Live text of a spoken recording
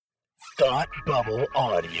Thought Bubble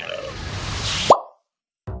Audio.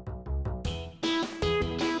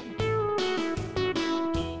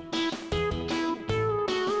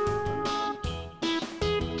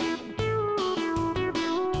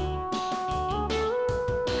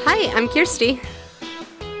 Hi, I'm Kirsty.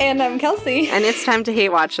 And I'm Kelsey. And it's time to hate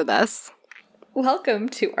watch with us. Welcome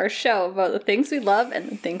to our show about the things we love and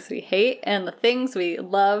the things we hate and the things we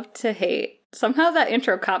love to hate. Somehow that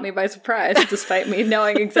intro caught me by surprise, despite me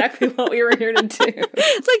knowing exactly what we were here to do.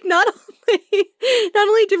 It's like not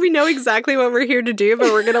only did we know exactly what we're here to do,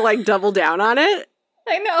 but we're gonna like double down on it.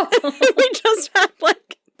 I know. We just had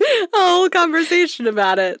like a whole conversation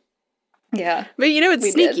about it. Yeah. But you know,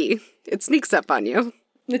 it's sneaky. It sneaks up on you.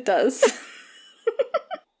 It does.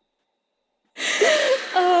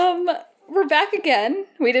 We're back again.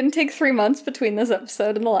 We didn't take 3 months between this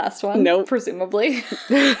episode and the last one. Nope. Presumably.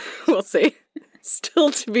 We'll see.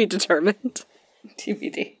 Still to be determined.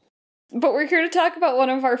 TBD. But we're here to talk about one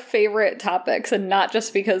of our favorite topics, and not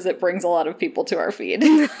just because it brings a lot of people to our feed.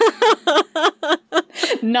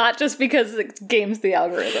 Not just because it games the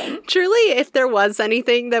algorithm. Truly, if there was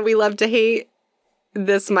anything that we love to hate,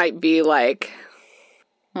 this might be like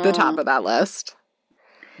the top of that list.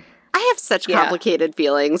 I have such complicated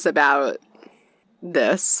feelings about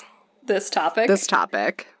this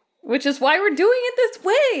topic. Which is why we're doing it this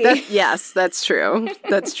way. Yes, that's true.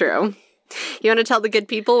 That's true. You want to tell the good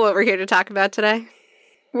people what we're here to talk about today?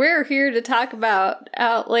 We're here to talk about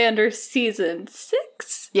Outlander Season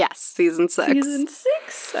 6? Yes, Season 6. Season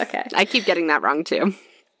 6? Okay. I keep getting that wrong, too.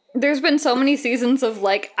 There's been so many seasons of,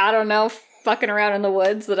 like, I don't know, fucking around in the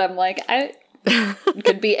woods that I'm like,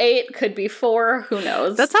 could be 8, could be 4, who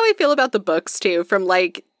knows? That's how I feel about the books, too. From,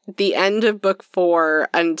 like, the end of book 4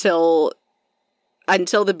 until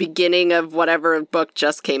the beginning of whatever book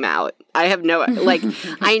just came out. I have no, like,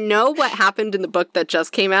 I know what happened in the book that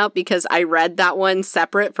just came out because I read that one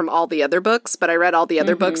separate from all the other books, but I read all the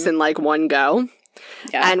other books in, like, one go.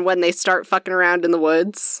 Yeah. And when they start fucking around in the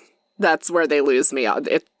woods, that's where they lose me. All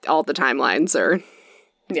the timelines are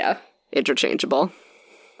interchangeable.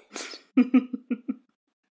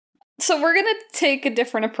 So we're going to take a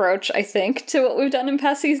different approach, I think, to what we've done in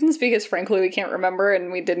past seasons, because frankly we can't remember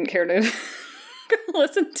and we didn't care to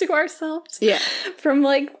listen to ourselves from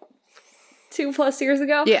like 2+ years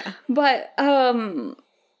ago. Yeah. But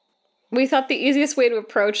we thought the easiest way to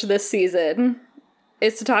approach this season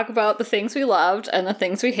is to talk about the things we loved and the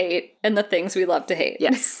things we hate and the things we love to hate.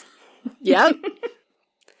 Yes. Yep.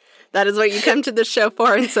 That is what you come to this show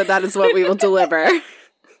for, and so that is what we will deliver.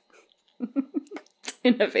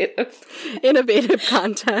 Innovative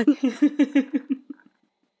content.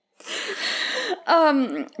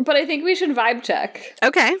 But I think we should vibe check.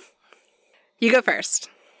 Okay. You go first.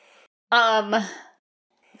 Vibe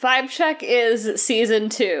check is Season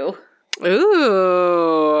 2.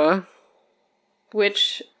 Ooh.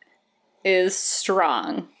 Which is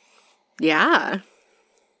strong. Yeah.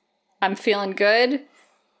 I'm feeling good.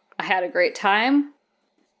 I had a great time.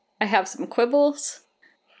 I have some quibbles.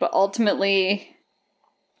 But ultimately,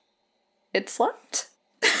 it slept.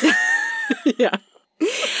 Yeah.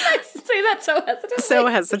 I say that so hesitantly. So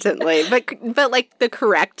hesitantly. But like the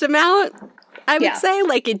correct amount, I would say.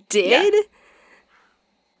 Like it did.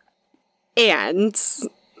 Yeah. And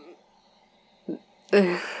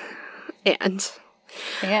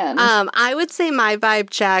I would say my vibe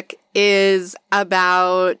check is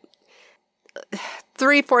about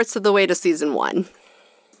 3/4 of the way to Season 1.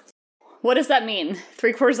 What does that mean?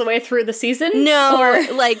 3/4 of the way through the season? No,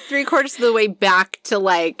 or like 3/4 of the way back to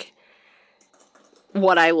like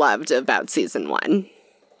what I loved about Season 1.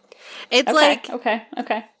 It's Okay.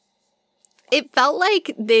 It felt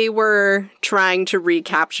like they were trying to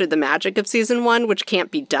recapture the magic of Season 1, which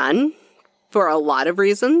can't be done for a lot of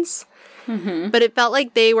reasons. Mm-hmm. But it felt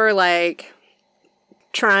like they were like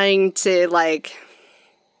trying to like,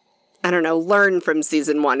 I don't know, learn from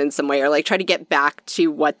Season 1 in some way, or like try to get back to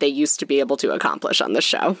what they used to be able to accomplish on the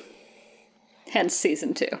show. Hence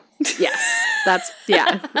Season 2. Yes.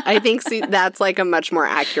 I think that's like a much more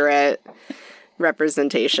accurate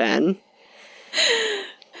representation.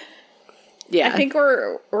 Yeah. I think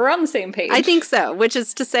we're on the same page. I think so, which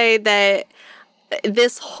is to say that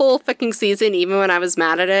this whole fucking season, even when I was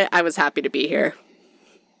mad at it, I was happy to be here.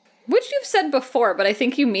 Which you've said before, but I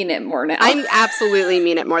think you mean it more now. I absolutely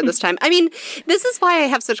mean it more this time. I mean, this is why I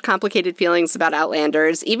have such complicated feelings about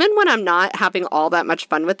Outlanders. Even when I'm not having all that much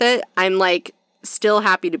fun with it, I'm, like, still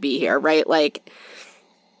happy to be here, right? Like,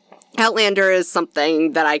 Outlander is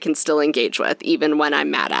something that I can still engage with, even when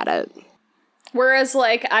I'm mad at it. Whereas,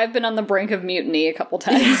 like, I've been on the brink of mutiny a couple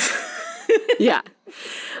times. Yeah.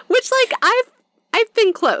 Which, like, I've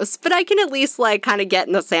been close, but I can at least, like, kind of get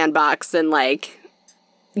in the sandbox and, like,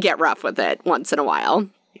 get rough with it once in a while.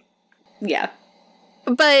 Yeah.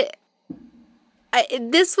 But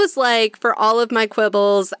this was, like, for all of my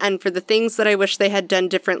quibbles and for the things that I wish they had done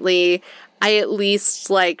differently, I at least,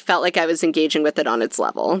 like, felt like I was engaging with it on its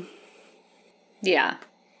level. Yeah.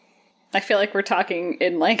 I feel like we're talking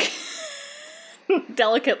in, like,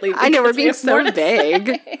 delicately. I know, we're being so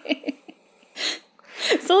vague.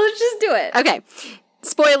 So let's just do it. Okay.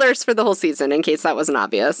 Spoilers for the whole season, in case that wasn't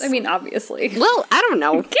obvious. I mean, obviously. Well, I don't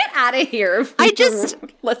know. Get out of here if you're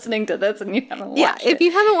listening to this and you haven't watched it. Yeah, if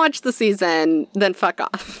you haven't watched the season, then fuck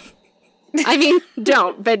off. I mean,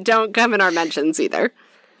 don't, but don't come in our mentions either.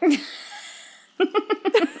 It's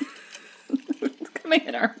coming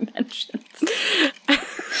in our mentions.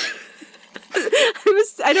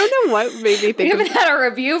 I don't know what made me think we haven't had a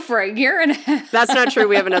review for a year and a half. That's not true.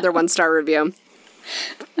 We have another 1-star review.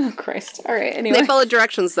 Oh, Christ. All right, anyway. They followed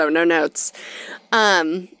directions, though. No notes.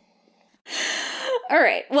 All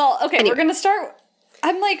right. Well, okay, anyway. We're going to start...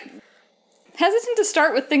 I'm, like, hesitant to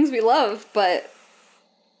start with things we love, but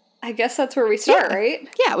I guess that's where we start, right?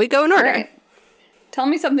 Yeah, we go in order. Right. Tell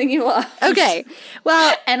me something you love. Okay.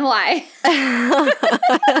 Well... And why.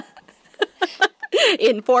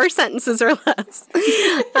 In 4 sentences or less.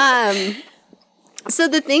 So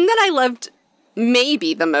the thing that I loved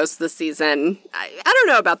maybe the most this season, I don't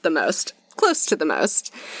know about the most, close to the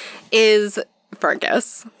most, is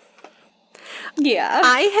Fergus. Yeah.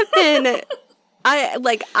 I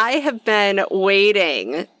have been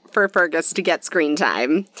waiting for Fergus to get screen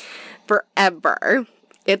time forever.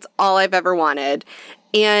 It's all I've ever wanted.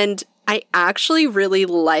 And I actually really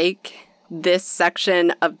like this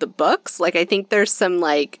section of the books. Like, I think there's some,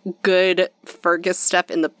 like, good Fergus stuff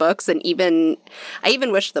in the books, and I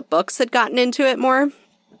even wish the books had gotten into it more.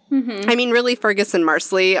 Mm-hmm. I mean, really, Fergus and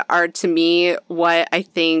Marsley are, to me, what I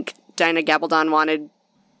think Dinah Gabaldon wanted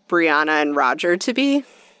Brianna and Roger to be.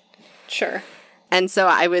 Sure. And so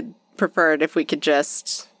I would prefer it if we could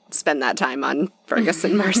just spend that time on Fergus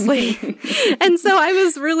and Marsley. And so I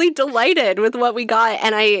was really delighted with what we got,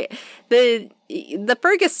 and the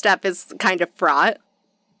Fergus stuff is kind of fraught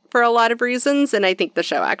for a lot of reasons, and I think the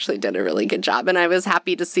show actually did a really good job, and I was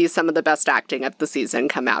happy to see some of the best acting of the season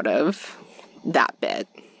come out of that bit.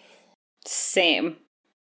 Same.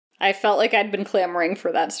 I felt like I'd been clamoring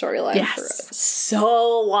for that storyline for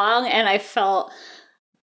so long, and I felt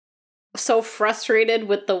so frustrated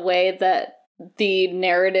with the way that the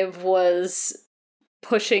narrative was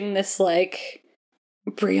pushing this, like,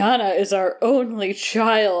 Brianna is our only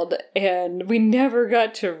child, and we never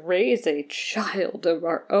got to raise a child of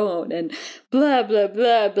our own, and blah, blah,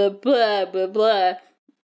 blah, blah, blah, blah, blah.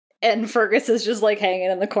 And Fergus is just, like,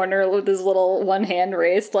 hanging in the corner with his little one hand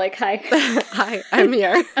raised, like, hi. Hi, I'm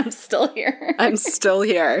here. I'm still here. I'm still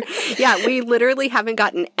here. Yeah, we literally haven't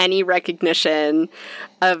gotten any recognition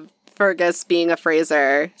of Fergus being a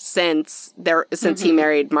Fraser since he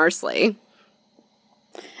married Marsley.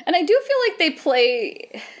 And I do feel like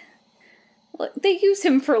they use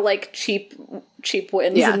him for, like, cheap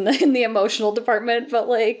wins in the emotional department, but,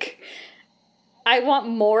 like, I want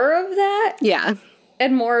more of that. Yeah.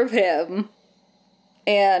 And more of him.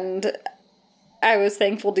 And I was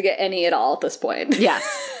thankful to get any at all at this point.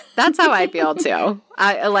 Yes. That's how I feel, too.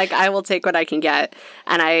 I will take what I can get.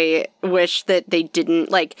 And I wish that they didn't,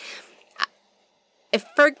 like, if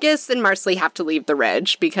Fergus and Marsley have to leave the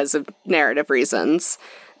Ridge because of narrative reasons,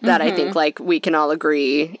 that I think, like, we can all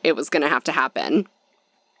agree it was going to have to happen.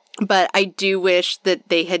 But I do wish that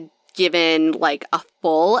they had given, like, a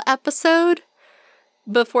full episode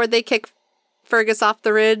before they kick Fergus off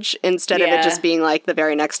the Ridge, instead of it just being, like, the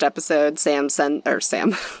very next episode, Jamie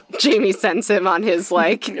sends him on his,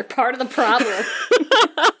 like... You're part of the problem.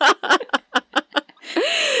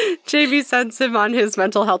 Jamie sends him on his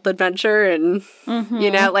mental health adventure, and, you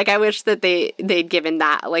know, like, I wish that they'd given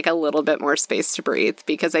that, like, a little bit more space to breathe,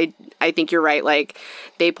 because I think you're right, like,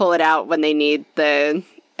 they pull it out when they need the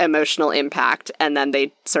emotional impact, and then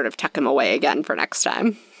they sort of tuck him away again for next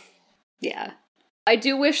time. Yeah. I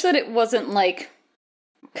do wish that it wasn't, like,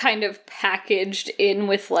 kind of packaged in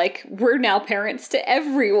with, like, we're now parents to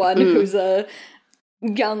everyone who's a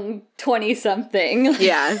young 20-something.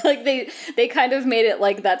 Yeah. Like, they kind of made it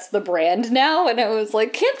like that's the brand now, and it was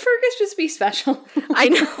like, can't Fergus just be special? I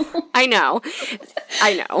know.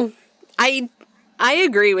 I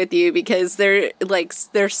agree with you, because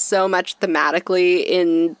there's so much thematically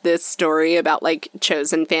in this story about, like,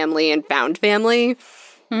 chosen family and found family.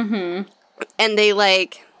 Mm-hmm. And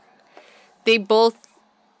they both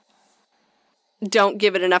don't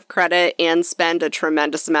give it enough credit and spend a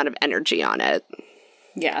tremendous amount of energy on it.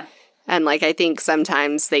 Yeah. And, like, I think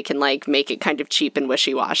sometimes they can, like, make it kind of cheap and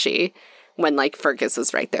wishy-washy when, like, Fergus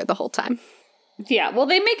is right there the whole time. Yeah, well,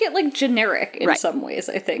 they make it, like, generic in some ways,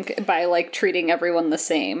 I think, by, like, treating everyone the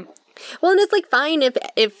same. Well, and it's, like, fine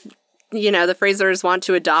if you know, the Frasers want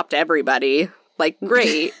to adopt everybody. Like,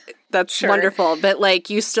 great. That's wonderful. But, like,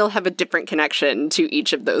 you still have a different connection to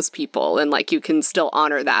each of those people. And, like, you can still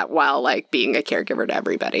honor that while, like, being a caregiver to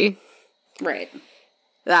everybody. Right.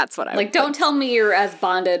 That's what I like. Don't tell me you're as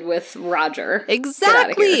bonded with Roger.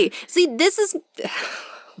 Exactly. See, this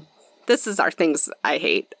is our things I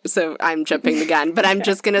hate. So I'm jumping the gun, but I'm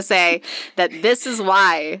just gonna say that this is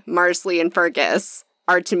why Marsley and Fergus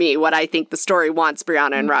are, to me, what I think the story wants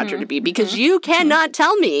Brianna and Roger to be. Because you cannot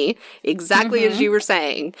tell me, exactly as you were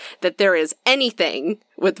saying, that there is anything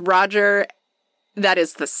with Roger that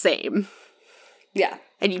is the same. Yeah.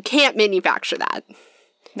 And you can't manufacture that.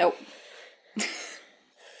 Nope.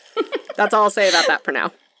 That's all I'll say about that for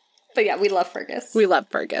now. But yeah, we love Fergus. We love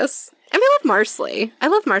Fergus. And we love Marsley. I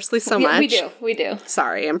love Marsley so much. We do.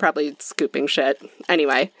 Sorry, I'm probably scooping shit.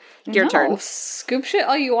 Anyway, your turn. Scoop shit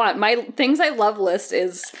all you want. My things I love list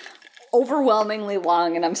is overwhelmingly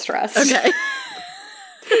long and I'm stressed. Okay.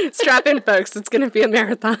 Strap in, folks. It's going to be a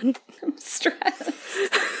marathon. I'm stressed.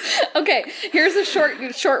 Okay, here's a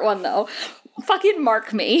short one, though. Fucking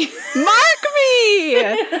mark me. Mark me!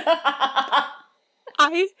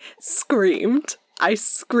 I screamed. I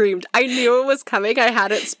knew it was coming. I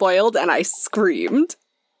had it spoiled, and I screamed.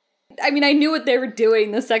 I mean, I knew what they were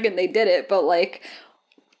doing the second they did it, but, like,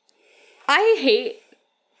 I hate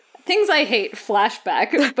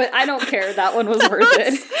flashback, but I don't care. That one was worth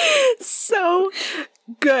it. So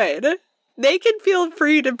good. They can feel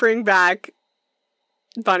free to bring back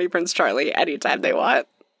Bonnie Prince Charlie anytime they want.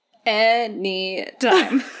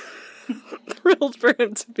 Anytime. Thrilled for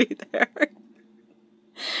him to be there.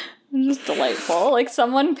 Just delightful. Like,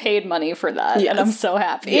 someone paid money for that, and I'm so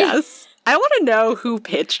happy. Yes. I want to know who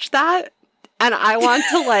pitched that, and I want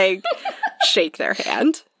to, like, shake their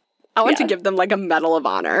hand. I want to give them, like, a Medal of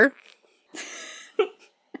Honor.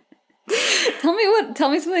 Tell me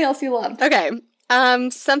something else you loved. Okay.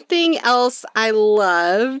 Something else I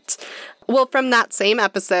loved. Well, from that same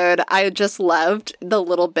episode, I just loved the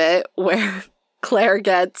little bit where Claire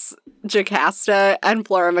gets Jocasta and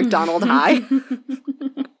Flora McDonald high.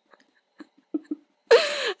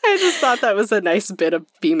 I just thought that was a nice bit of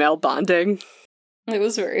female bonding. It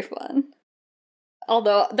was very fun.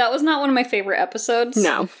 Although, that was not one of my favorite episodes.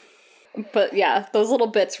 No. But yeah, those little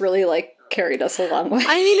bits really, like, carried us a long way.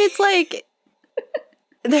 I mean, it's like...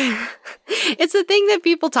 it's a thing that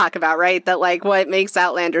people talk about, right? That, like, what makes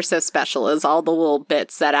Outlander so special is all the little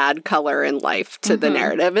bits that add color and life to the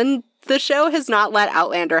narrative. And the show has not let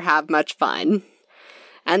Outlander have much fun.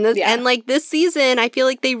 And and like this season, I feel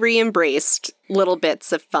like they re-embraced little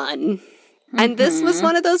bits of fun. And this was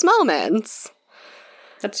one of those moments.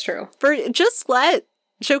 That's true. Just let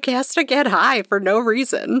Jocasta get high for no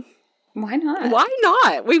reason. Why not? Why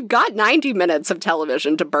not? We've got 90 minutes of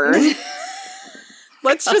television to burn.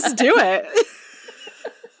 Let's just do it.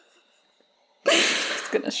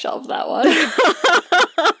 Just gonna shelve that one.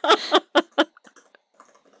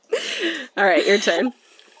 All right, your turn.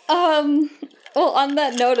 Well, on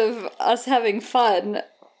that note of us having fun,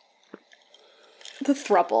 the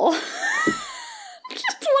throuple.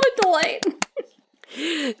 Just what a delight.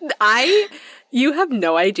 You have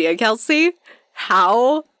no idea, Kelsey,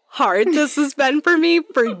 how hard this has been for me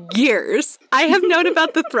for years. I have known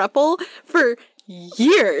about the throuple for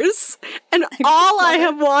years, and all I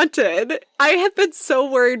have wanted, I have been so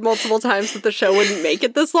worried multiple times that the show wouldn't make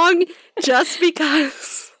it this long, just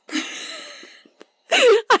because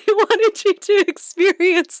I wanted you to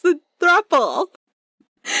experience the throuple.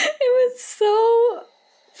 It was so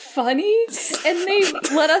funny, and they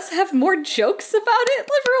let us have more jokes about it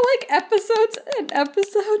for, like, episodes and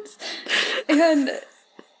episodes, and,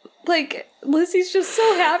 like, Lizzie's just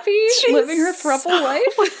so happy living her throuple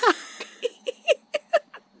life.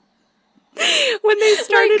 When they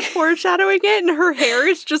started foreshadowing it and her hair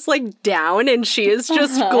is just, like, down and she is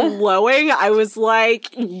just glowing, I was like,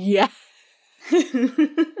 yeah.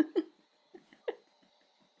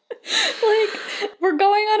 Like, we're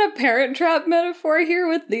going on a Parent Trap metaphor here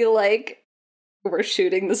with the, like, we're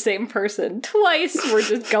shooting the same person twice, we're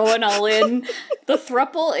just going all in. The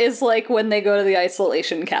throuple is like when they go to the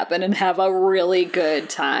isolation cabin and have a really good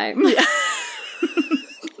time. Yeah.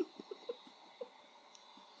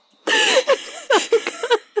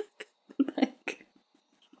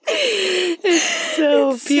 It's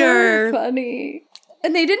so pure. So funny.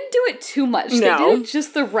 And they didn't do it too much. No. They did it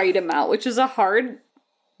just the right amount, which is a hard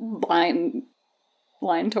line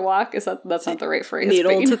line to walk. That's not the right phrase?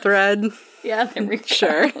 Needle to thread. Yeah, there we go.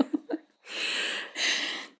 Sure.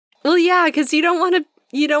 Well, yeah, because you don't want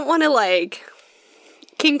to like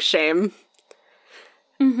kink shame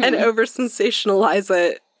and over sensationalize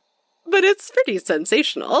it, but it's pretty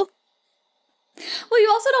sensational. Well, you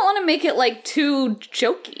also don't want to make it like too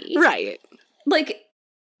jokey, right? Like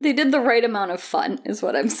they did the right amount of fun, is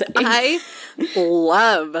what I'm saying. I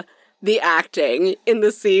love the acting in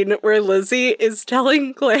the scene where Lizzie is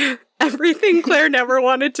telling Claire everything Claire never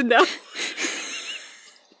wanted to know.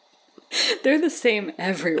 They're the same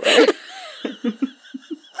everywhere.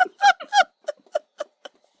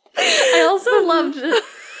 I also loved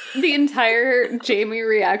the entire Jamie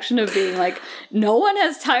reaction of being like, no one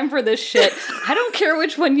has time for this shit. I don't care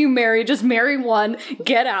which one you marry, just marry one,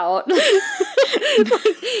 get out. Like,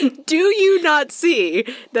 do you not see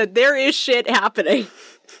that there is shit happening?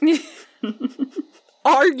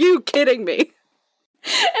 Are you kidding me?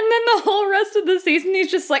 And then the whole rest of the season,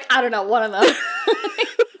 he's just like, I don't know, one of them.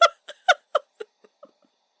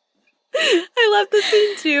 I love the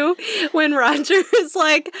scene, too, when Roger is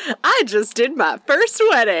like, I just did my first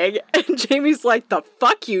wedding. And Jamie's like, the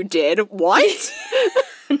fuck you did? What?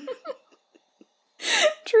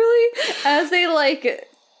 Truly, as a, like,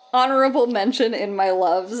 honorable mention in my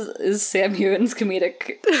loves is Sam Heughan's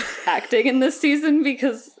comedic acting in this season,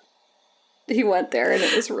 because he went there and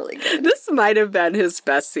it was really good. This might have been his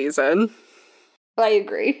best season. I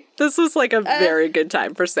agree. This was, like, a very good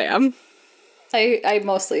time for Sam. I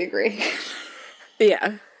mostly agree. Yeah.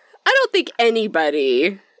 I don't think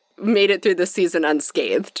anybody made it through the season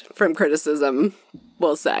unscathed from criticism,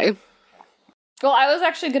 we'll say. Well, I was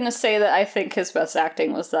actually going to say that I think his best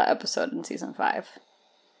acting was that episode in season 5.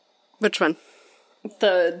 Which one?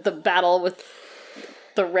 The battle with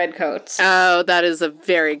the redcoats. Oh, that is a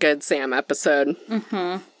very good Sam episode.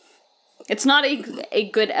 Mm-hmm. It's not a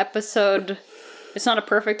good episode. It's not a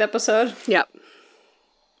perfect episode. Yep.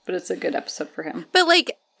 But it's a good episode for him. But,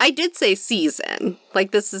 like, I did say season. Like,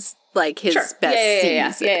 this is, like, his best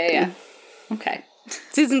season. Yeah. Okay.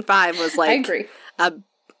 Season 5 was, like, I agree. A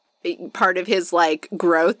part of his, like,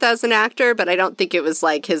 growth as an actor, but I don't think it was,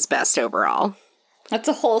 like, his best overall. That's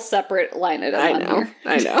a whole separate line item on here.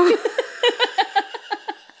 I know.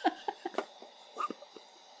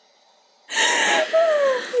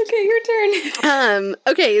 Okay, your turn.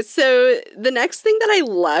 Okay, so the next thing that I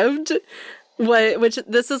loved, which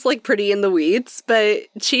this is like pretty in the weeds, but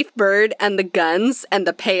Chief Bird and the guns and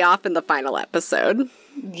the payoff in the final episode.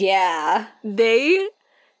 Yeah. They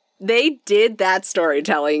did that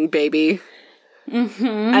storytelling, baby. Mm-hmm.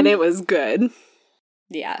 And it was good.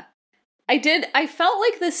 Yeah. I felt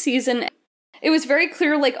like this season, it was very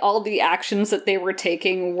clear, like, all the actions that they were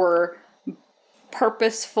taking were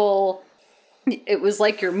purposeful. It was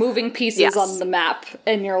like you're moving pieces on the map,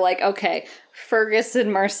 and you're like, okay, Fergus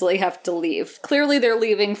and Marcelly have to leave. Clearly they're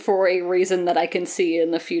leaving for a reason that I can see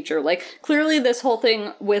in the future. Like, clearly this whole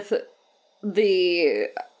thing with the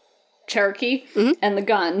Cherokee and the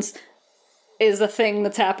guns is a thing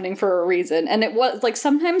that's happening for a reason. And it was, like,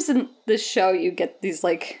 sometimes in this show you get these,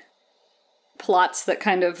 like, plots that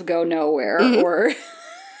kind of go nowhere, or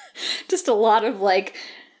just a lot of, like,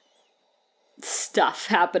 stuff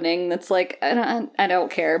happening that's like, I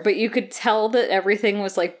don't care. But you could tell that everything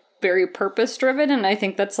was, like, very purpose-driven, and I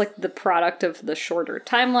think that's, like, the product of the shorter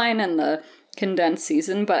timeline and the condensed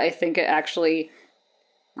season, but I think it actually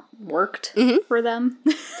worked for them.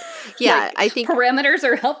 Yeah, like, I think parameters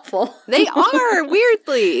are helpful. They are,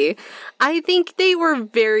 weirdly. I think they were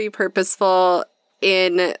very purposeful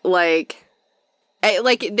in, like,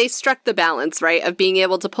 they struck the balance, right, of being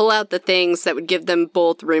able to pull out the things that would give them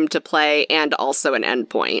both room to play and also an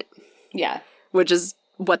endpoint. Yeah. Which is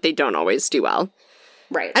what they don't always do well.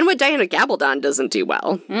 Right. And what Diana Gabaldon doesn't do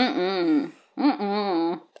well.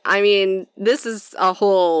 I mean, this is a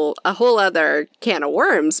whole other can of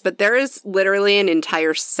worms, but there is literally an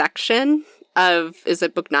entire section of, is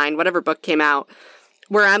it book 9, whatever book came out,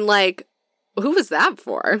 where I'm like, who was that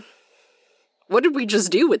for? What did we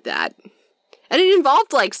just do with that? And it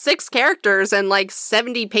involved, like, 6 characters and, like,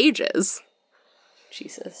 70 pages.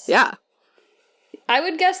 Jesus. Yeah. I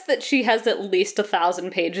would guess that she has at least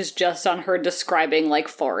 1,000 pages just on her describing, like,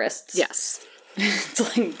 forests. Yes.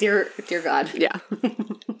 It's like, dear God. Yeah.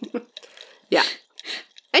 Yeah.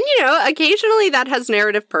 And, you know, occasionally that has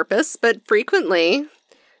narrative purpose, but frequently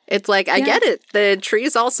it's like, I get it. The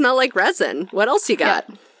trees all smell like resin. What else you got?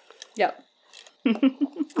 Yep.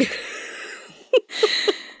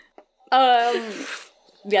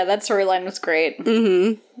 Yeah, that storyline was great.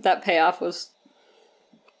 Mm-hmm. That payoff was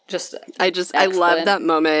just I love that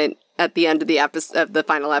moment at the end of the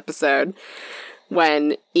final episode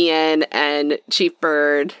when Ian and Chief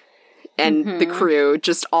Bird and the crew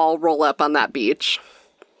just all roll up on that beach.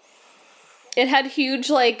 It had huge,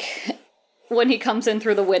 like, when he comes in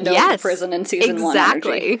through the window of the prison in season 1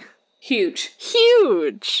 energy. Huge.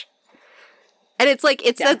 Huge. And it's like,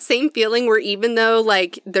 it's that same feeling where even though,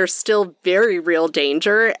 like, there's still very real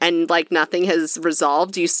danger and, like, nothing has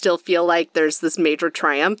resolved, you still feel like there's this major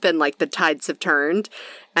triumph and, like, the tides have turned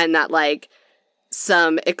and that, like,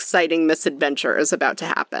 some exciting misadventure is about to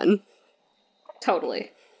happen.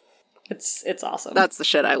 Totally. It's awesome. That's the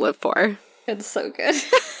shit I live for. It's so good.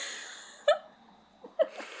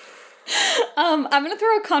 I'm going to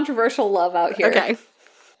throw a controversial love out here. Okay.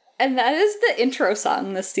 And that is the intro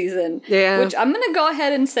song this season. Yeah. Which I'm going to go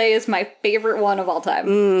ahead and say is my favorite one of all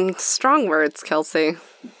time. Strong words, Kelsey.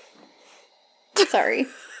 Sorry.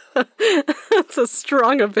 That's a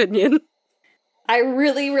strong opinion. I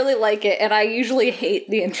really, really like it, and I usually hate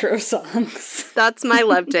the intro songs. That's my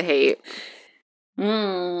love to hate.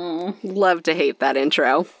 Love to hate that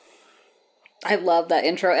intro. I love that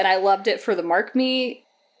intro, and I loved it for the Mark Me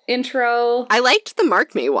intro. I liked the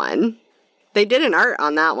Mark Me one. They did an art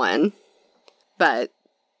on that one. But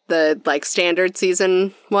the, like, standard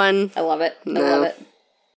season one... I love it. I love it.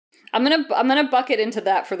 I'm gonna bucket into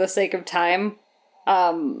that for the sake of time.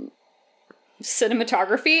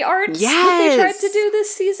 Cinematography arts that they tried to do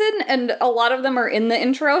this season, and a lot of them are in the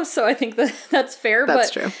intro, so I think that's fair.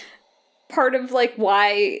 That's but true. Part of, like,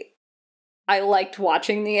 why I liked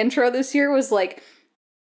watching the intro this year was, like,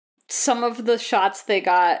 some of the shots they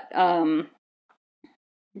got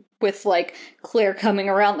with, like, Claire coming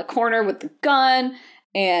around the corner with the gun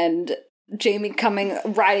and Jamie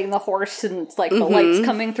riding the horse and, like, the lights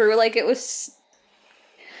coming through. Like, it was...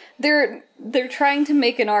 They're trying to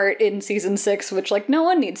make an art in season 6, which, like, no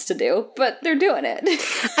one needs to do, but they're doing it.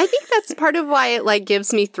 I think that's part of why it, like,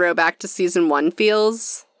 gives me throwback to season 1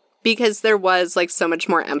 feels, because there was, like, so much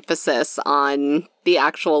more emphasis on the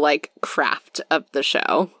actual, like, craft of the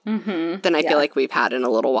show than I feel like we've had in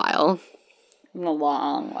a little while. In a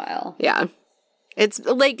long while. Yeah. It's,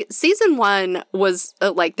 like, season 1 was,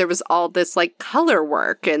 like, there was all this, like, color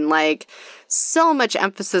work and, like, so much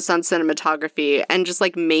emphasis on cinematography and just,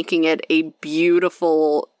 like, making it a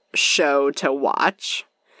beautiful show to watch.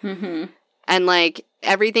 And, like,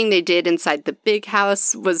 everything they did inside the big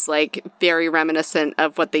house was, like, very reminiscent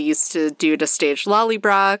of what they used to do to stage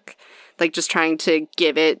Lollybrock. Like, just trying to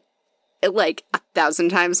give it, like, 1,000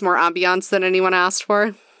 times more ambiance than anyone asked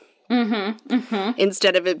for.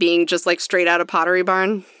 Instead of it being just, like, straight out of Pottery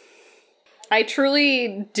Barn. I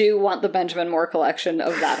truly do want the Benjamin Moore collection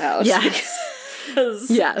of that house. Yes.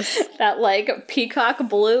 Yes. That, like, peacock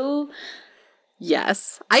blue.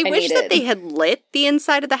 Yes. I wish that they had lit the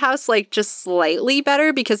inside of the house, like, just slightly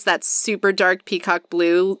better, because that super dark peacock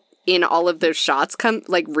blue in all of those shots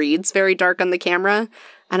reads very dark on the camera,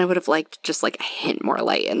 and I would have liked just, like, a hint more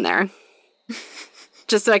light in there.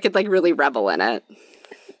 Just so I could, like, really revel in it.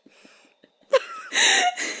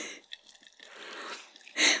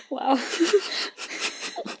 Wow.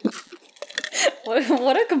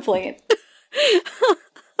 What a complaint.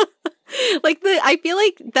 Like, I feel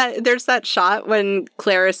like that there's that shot when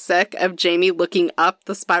Claire is sick of Jamie looking up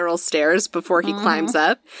the spiral stairs before he climbs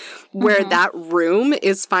up, where that room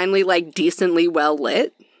is finally, like, decently well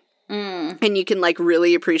lit. And you can, like,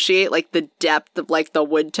 really appreciate, like, the depth of, like, the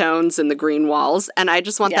wood tones and the green walls. And I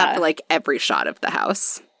just want that for, like, every shot of the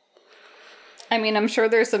house. I mean, I'm sure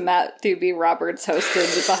there's a Matthew B. Roberts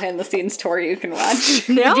hosted behind-the-scenes tour you can watch.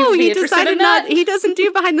 No, he decided not. He doesn't do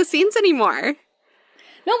behind-the-scenes anymore.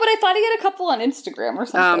 No, but I thought he had a couple on Instagram or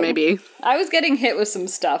something. Oh, maybe. I was getting hit with some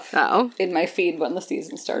stuff in my feed when the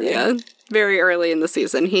season started. Yeah, very early in the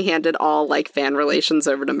season. He handed all, like, fan relations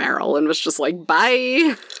over to Meryl and was just like,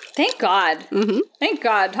 bye. Thank God. Thank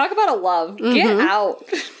God. Talk about a love. Get out.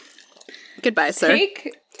 Goodbye, sir.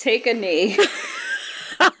 Take a knee.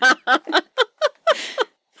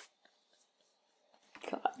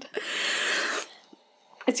 God.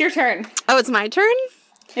 It's your turn. Oh, it's my turn?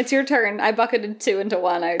 It's your turn. I bucketed 2 into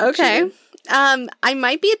 1. Okay. I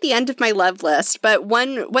might be at the end of my love list, but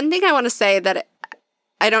one thing I want to say that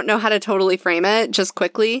I don't know how to totally frame it, just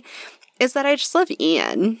quickly, is that I just love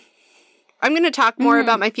Ian. I'm going to talk more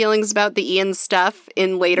about my feelings about the Ian stuff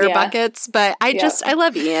in later buckets, but I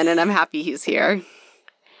love Ian, and I'm happy he's here.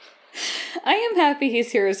 I am happy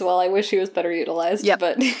he's here as well. I wish he was better utilized,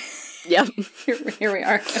 but yep. here we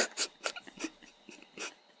are.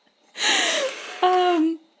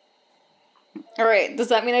 All right, does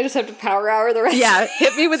that mean I just have to power hour the rest? Yeah,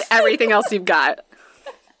 hit me with everything else you've got.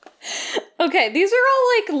 Okay, these are all,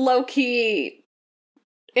 like, low-key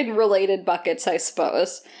in related buckets, I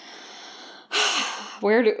suppose.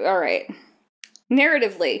 All right.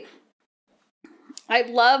 Narratively, I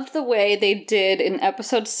loved the way they did in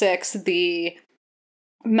episode 6 the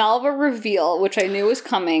Malva reveal, which I knew was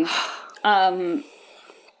coming. And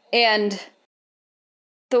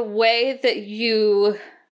the way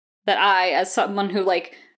that I, as someone who,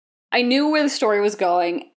 like, I knew where the story was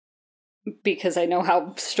going because I know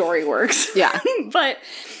how story works. Yeah. But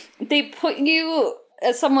they put you,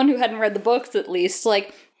 as someone who hadn't read the books at least,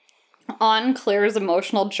 like, on Claire's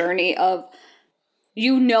emotional journey of,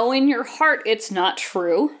 you know in your heart it's not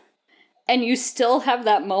true, and you still have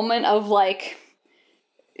that moment of, like,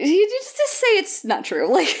 you just say it's not true.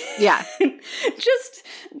 Like, yeah.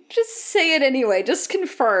 just say it anyway. Just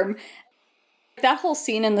confirm. That whole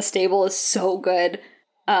scene in the stable is so good.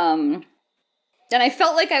 And I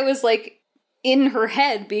felt like I was, like, in her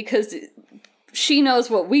head because she knows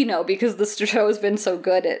what we know because the show has been so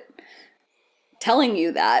good at telling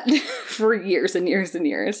you that for years and years and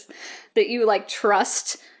years. That you, like,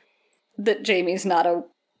 trust that Jamie's not a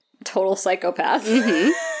total psychopath.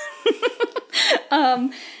 Mm-hmm.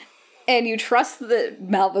 And you trust that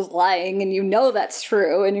Malva's lying, and you know that's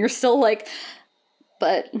true, and you're still like,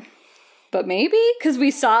 but maybe? Because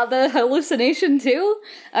we saw the hallucination too?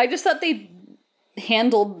 I just thought they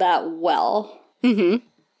handled that well. Mm-hmm.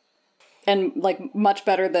 And, like, much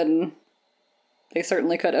better than they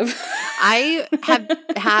certainly could have. I have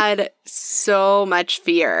had so much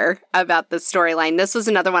fear about this storyline. This was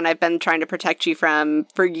another one I've been trying to protect you from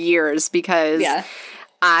for years because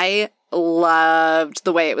I loved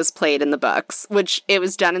the way it was played in the books, which it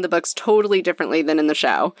was done in the books totally differently than in the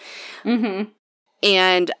show. Mm-hmm.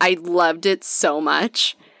 And I loved it so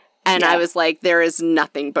much. And I was like, there is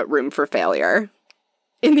nothing but room for failure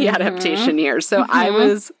in the adaptation here. So I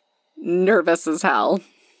was nervous as hell.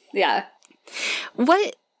 Yeah.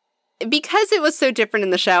 Because it was so different in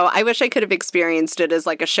the show, I wish I could have experienced it as,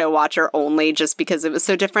 like, a show watcher only just because it was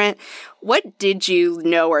so different. What did you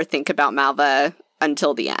know or think about Malva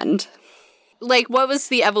until the end? Like, what was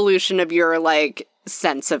the evolution of your, like,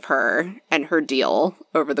 sense of her and her deal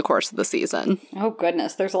over the course of the season? Oh,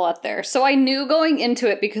 goodness, there's a lot there. So I knew going into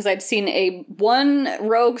it, because I'd seen one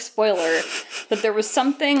rogue spoiler, that there was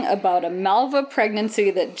something about a Malva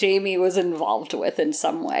pregnancy that Jamie was involved with in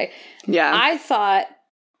some way. Yeah. I thought,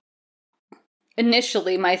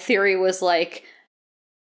 initially, my theory was, like,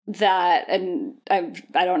 that, and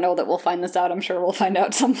I don't know that we'll find this out, I'm sure we'll find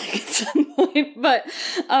out something at some point, but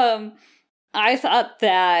I thought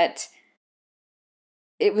that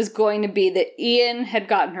it was going to be that Ian had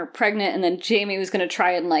gotten her pregnant, and then Jamie was going to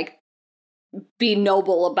try and, like, be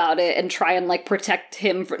noble about it and try and, like, protect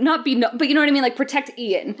him, but you know what I mean? Like, protect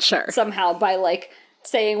Ian. Sure. Somehow by, like,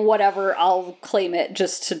 saying whatever, I'll claim it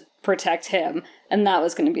just to protect him. And that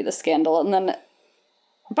was going to be the scandal. And then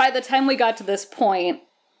by the time we got to this point,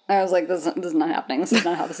 I was like, this is not happening. This is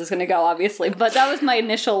not how this is going to go, obviously. But that was my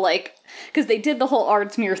initial, like, because they did the whole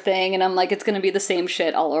Ardsmuir thing, and I'm like, it's going to be the same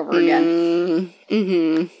shit all over again.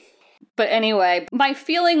 Mm-hmm. But anyway, my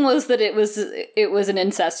feeling was that it was an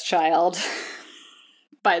incest child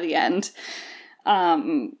by the end.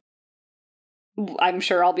 I'm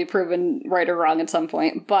sure I'll be proven right or wrong at some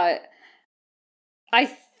point, but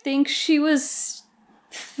I think she was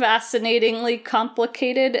fascinatingly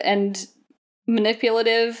complicated and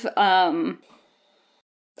manipulative. I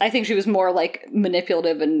think she was more, like,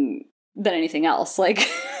 manipulative than anything else. Like,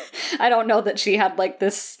 I don't know that she had, like,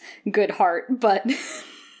 this good heart, but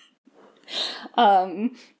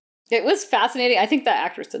it was fascinating. I think that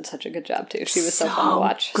actress did such a good job too. She was so fun to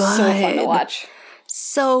watch. Good. So fun to watch.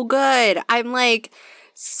 So good. I'm, like,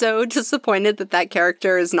 so disappointed that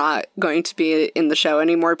character is not going to be in the show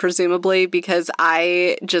anymore, presumably, because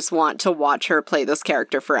I just want to watch her play this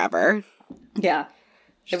character forever. Yeah.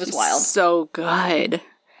 It was wild. So good.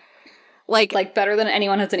 Like better than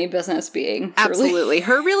anyone has any business being. Truly. Absolutely.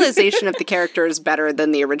 Her realization of the character is better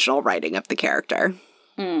than the original writing of the character.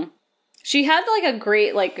 Mm. She had, like, a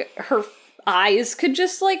great, like, her eyes could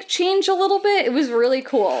just, like, change a little bit. It was really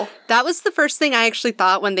cool. That was the first thing I actually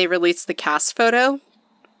thought when they released the cast photo.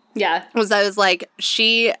 Yeah. I was like,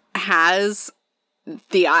 she has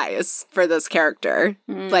the eyes for this character.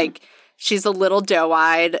 Like, she's a little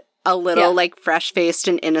doe-eyed, a little, like, fresh-faced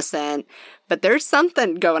and innocent, but there's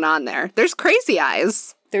something going on there. There's crazy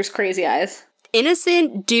eyes. There's crazy eyes.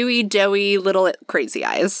 Innocent, dewy, doughy, little crazy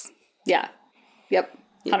eyes. Yeah. Yep.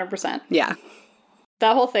 100%. Yeah.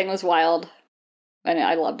 That whole thing was wild, and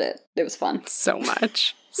I loved it. It was fun. So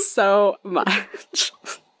much. So much.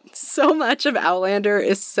 So much of Outlander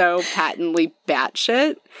is so patently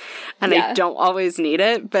batshit, and I don't always need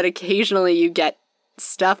it, but occasionally you get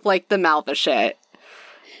stuff like the Malva shit.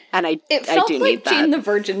 And I It felt do like need that. Jane the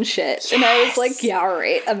Virgin shit. Yes. And I was like, yeah, all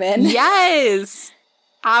right, I'm in. Yes!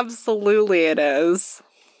 Absolutely it is.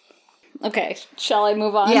 Okay, shall I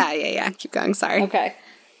move on? Yeah. Keep going, sorry. Okay.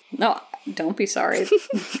 No, don't be sorry.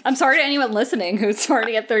 I'm sorry to anyone listening who's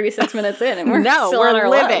already at 36 minutes in and we're still on our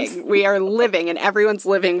living. lives. We are living and everyone's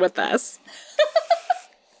living with us.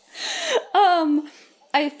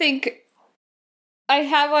 I think I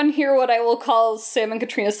have on here what I will call Sam and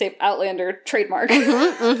Katrina Safe Outlander trademark,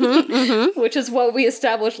 which is what we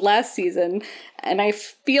established last season. And I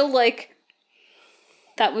feel like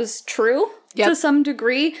that was true to some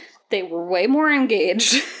degree. They were way more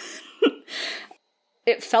engaged.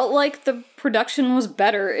 It felt like the production was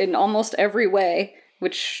better in almost every way,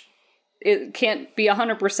 which it can't be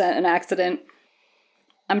 100% an accident.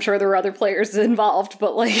 I'm sure there were other players involved,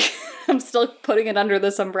 but like, I'm still putting it under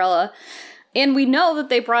this umbrella. And we know that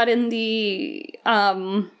they brought in the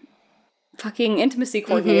fucking intimacy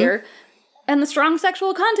coordinator, and the strong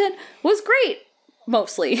sexual content was great,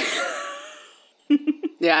 mostly.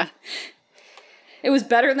 Yeah. It was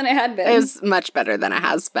better than it had been. It was much better than it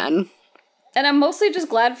has been. And I'm mostly just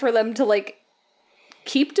glad for them to, like,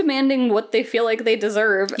 keep demanding what they feel like they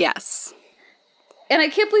deserve. Yes. And I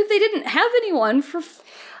can't believe they didn't have anyone for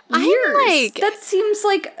years. That seems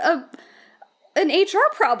like an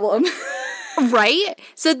HR problem. Right?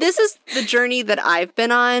 So this is the journey that I've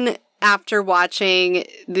been on after watching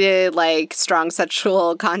the, like, strong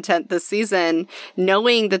sexual content this season,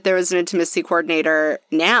 knowing that there was an intimacy coordinator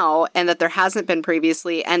now and that there hasn't been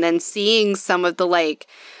previously, and then seeing some of the, like,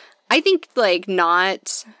 I think, like,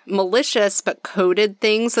 not malicious, but coded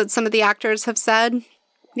things that some of the actors have said.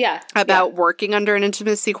 Yeah. About working under an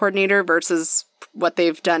intimacy coordinator versus what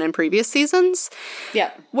they've done in previous seasons.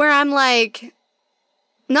 Yeah. Where I'm like,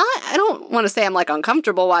 I don't want to say I'm, like,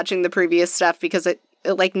 uncomfortable watching the previous stuff because it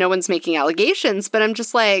like, no one's making allegations, but I'm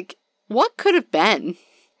just like, what could have been?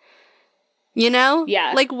 You know?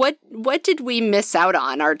 Yeah. Like, what did we miss out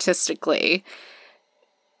on artistically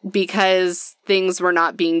because things were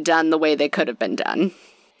not being done the way they could have been done?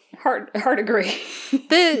 Hard agree.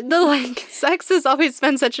 the like, sex has always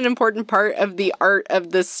been such an important part of the art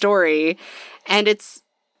of this story, and it's,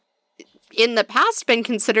 in the past, been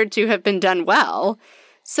considered to have been done well.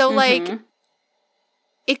 So, like,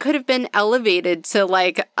 it could have been elevated to,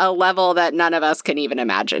 like, a level that none of us can even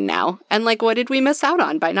imagine now. And, like, what did we miss out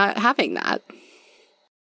on by not having that?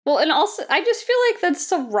 Well, and also, I just feel like that's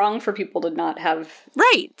so wrong for people to not have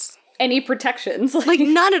any protections. Like,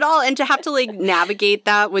 none at all. And to have to, like, navigate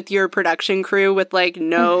that with your production crew with, like,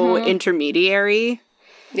 no intermediary.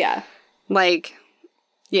 Yeah. Like,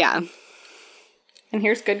 yeah. And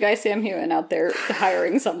here's good guy Sam Heughan out there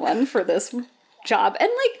hiring someone for this job. And,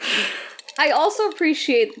 like, I also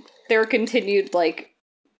appreciate their continued, like,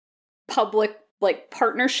 public, like,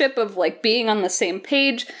 partnership of, like, being on the same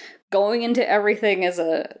page, going into everything as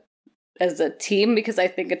a team, because I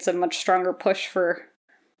think it's a much stronger push for,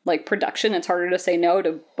 like, production. It's harder to say no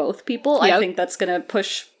to both people. Yep. I think that's going to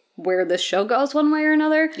push where this show goes one way or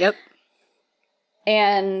another. Yep.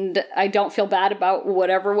 And I don't feel bad about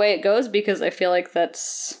whatever way it goes, because I feel like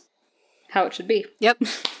that's how it should be. Yep.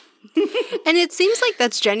 And it seems like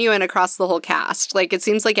that's genuine across the whole cast. Like, it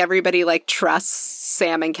seems like everybody, like, trusts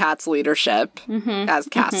Sam and Kat's leadership as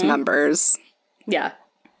cast members. Yeah.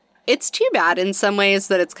 It's too bad in some ways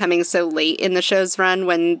that it's coming so late in the show's run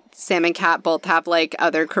when Sam and Kat both have, like,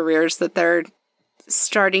 other careers that they're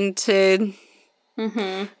starting to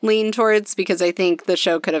lean towards, because I think the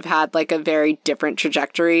show could have had, like, a very different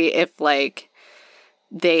trajectory if, like,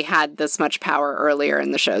 they had this much power earlier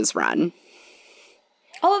in the show's run.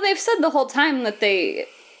 Although they've said the whole time that they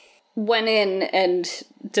went in and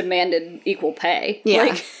demanded equal pay. Yeah,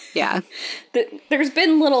 like, yeah. There's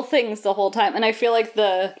been little things the whole time, and I feel like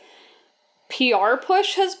the PR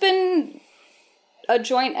push has been a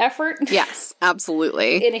joint effort. Yes,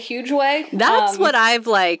 absolutely. In a huge way. That's what I've,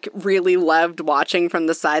 like, really loved watching from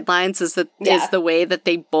the sidelines, is the way that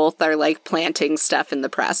they both are, like, planting stuff in the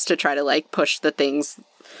press to try to, like, push the things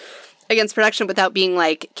against production without being,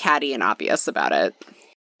 like, catty and obvious about it.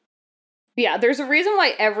 Yeah, there's a reason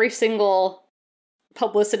why every single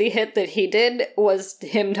publicity hit that he did was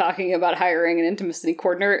him talking about hiring an intimacy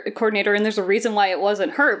coordinator, and there's a reason why it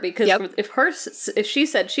wasn't her, because if she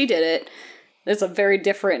said she did it, it's a very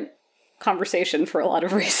different conversation for a lot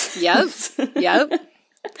of reasons. Yep.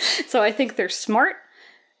 So I think they're smart,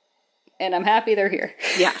 and I'm happy they're here.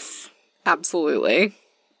 Yes, absolutely.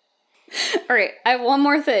 All right, I have one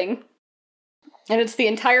more thing, and it's the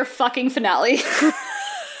entire fucking finale.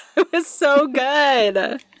 It was so good.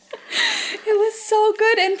 It was so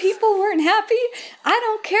good, and people weren't happy. I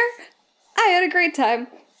don't care. I had a great time.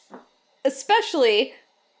 especially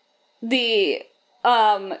the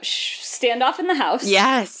standoff in the house.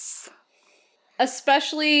 Yes.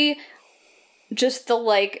 Especially just the,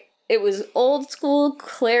 like, it was old school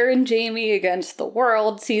Claire and Jamie against the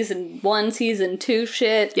world, season 1, season 2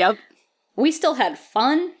 shit. Yep. We still had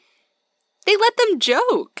fun. They let them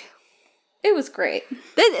joke. It was great.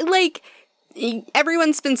 Like,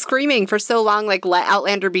 everyone's been screaming for so long, like, let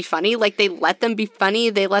Outlander be funny. Like, they let them be funny.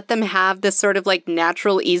 They let them have this sort of, like,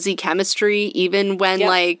 natural, easy chemistry, even when,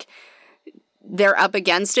 like, they're up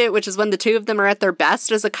against it, which is when the two of them are at their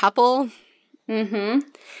best as a couple. Mm-hmm.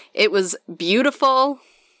 It was beautiful.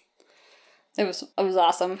 It was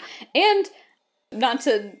awesome. And not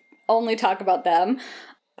to only talk about them,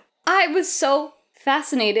 I was so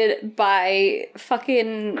fascinated by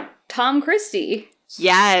fucking Tom Christie.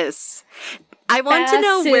 Yes. I want to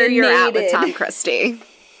know where you're at with Tom Christie.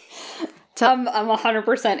 I'm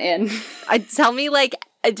 100% in.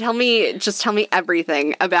 Tell me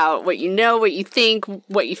everything about what you know, what you think,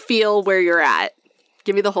 what you feel, where you're at.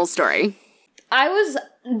 Give me the whole story. I was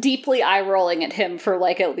deeply eye-rolling at him for,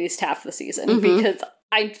 like, at least half the season, because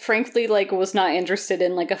I frankly, like, was not interested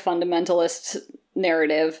in, like, a fundamentalist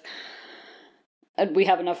narrative. And we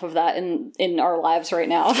have enough of that in our lives right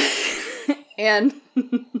now. And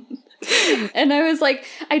I was like,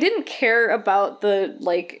 I didn't care about the,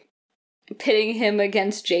 like, pitting him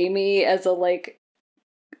against Jamie as a, like,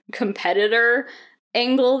 competitor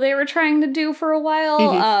angle they were trying to do for a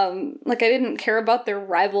while. Like, I didn't care about their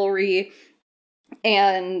rivalry.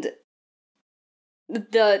 And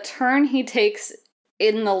the turn he takes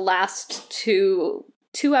in the last two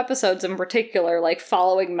episodes in particular, like,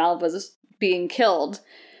 following Malva's being killed,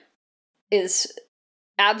 is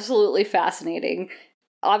absolutely fascinating.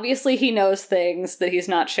 Obviously, he knows things that he's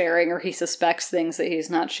not sharing, or he suspects things that he's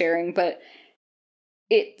not sharing, but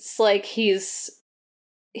it's like he's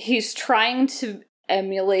trying to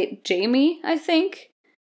emulate Jamie, I think.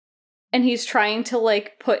 And he's trying to,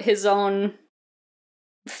 like, put his own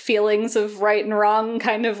feelings of right and wrong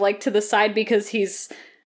kind of, like, to the side, because he's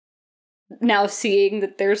now seeing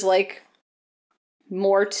that there's, like,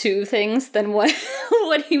 more to things than what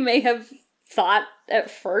he may have thought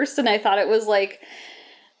at first. And I thought it was, like,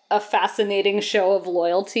 a fascinating show of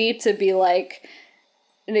loyalty to be like,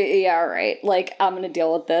 yeah, all right, like, I'm gonna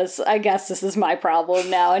deal with this. I guess this is my problem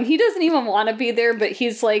now. And he doesn't even want to be there, but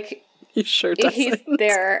he's like, he sure doesn't. He's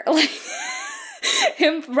there. Like,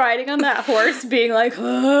 him riding on that horse being like,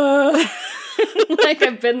 like,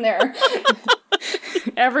 I've been there.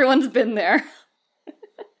 Everyone's been there.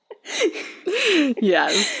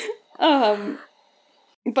 Yes.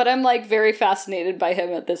 But I'm, like, very fascinated by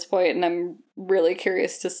him at this point, and I'm really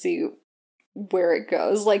curious to see where it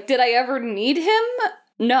goes. Like, did I ever need him?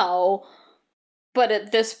 No. But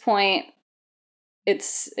at this point,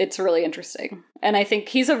 it's really interesting. And I think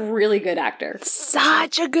he's a really good actor.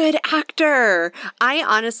 Such a good actor! I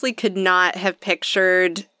honestly could not have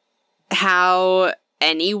pictured how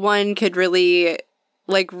anyone could really,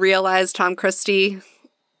 like, realize Tom Christie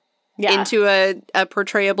into a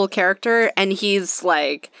portrayable character. And he's,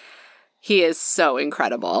 like, he is so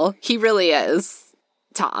incredible. He really is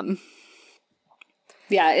Tom.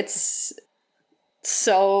 Yeah, it's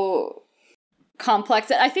so complex.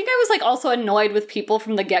 I think I was, like, also annoyed with people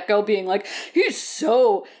from the get-go being like, he's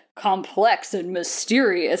so complex and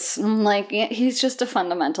mysterious. I'm like, yeah, he's just a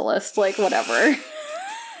fundamentalist, like, whatever. And,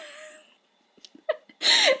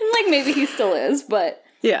 like, maybe he still is, but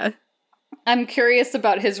yeah, I'm curious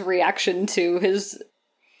about his reaction to his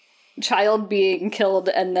child being killed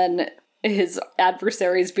and then his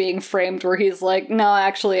adversaries being framed where he's like, no,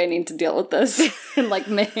 actually, I need to deal with this and, like,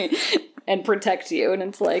 and protect you. And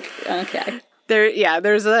it's like, okay.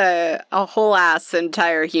 There's a whole ass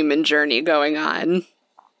entire human journey going on.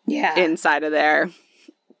 Yeah. Inside of there.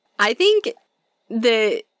 I think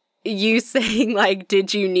that you saying, like,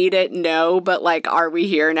 did you need it? No, but, like, are we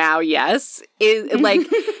here now? Yes. Is, like,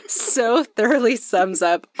 so thoroughly sums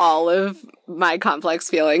up all of my complex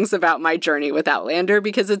feelings about my journey with Outlander,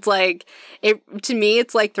 because it's like, to me,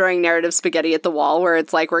 it's like throwing narrative spaghetti at the wall, where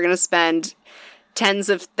it's like, we're going to spend tens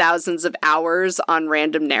of thousands of hours on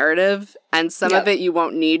random narrative, and some of it you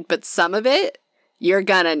won't need, but some of it you're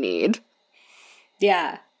gonna need.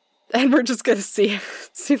 Yeah. And we're just gonna see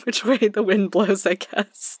which way the wind blows, I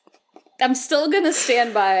guess. I'm still gonna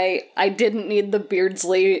stand by, I didn't need the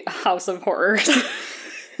Beardsley House of Horrors.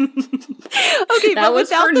 Okay, but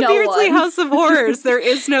without the Beardsley House of Horrors, there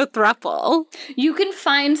is no throuple. You can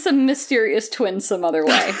find some mysterious twins some other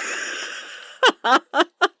way.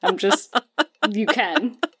 You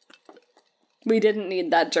can. We didn't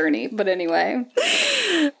need that journey, but anyway.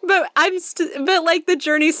 But but like the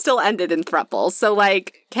journey still ended in throuple, so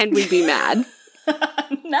like, can we be mad?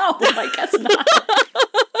 No, I guess not.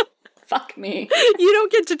 Fuck me. You don't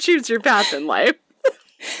get to choose your path in life.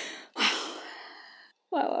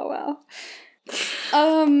 Wow.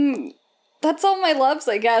 That's all my loves,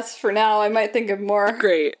 I guess, for now. I might think of more.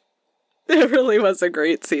 Great. It really was a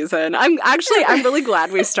great season. I'm really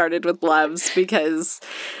glad we started with loves, because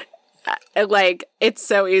like, it's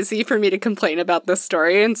so easy for me to complain about this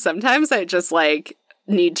story, and sometimes I just like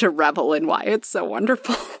need to revel in why it's so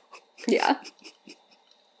wonderful. Yeah.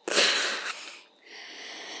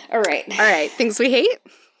 All right. Things we hate?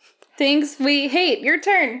 Things we hate. Your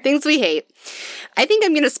turn. Things we hate. I think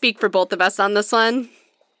I'm going to speak for both of us on this one.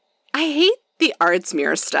 I hate the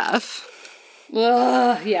Ardsmuir stuff.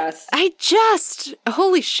 Ugh, yes.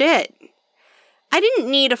 Holy shit. I didn't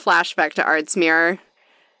need a flashback to Ardsmuir.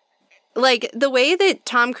 Like, the way that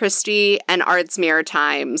Tom Christie and Ardsmuir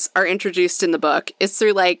times are introduced in the book is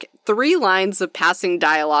through, like, 3 lines of passing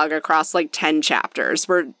dialogue across, like, 10 chapters,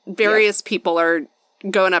 where various people are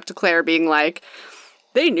going up to Claire being like,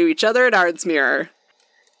 they knew each other at Ardsmuir.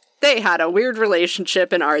 They had a weird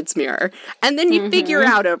relationship in Ardsmuir. And then you figure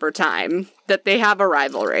out over time that they have a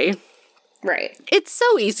rivalry. Right. It's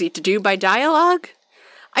so easy to do by dialogue.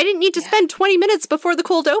 I didn't need to spend 20 minutes before the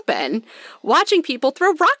cold open watching people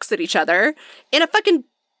throw rocks at each other in a fucking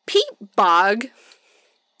peat bog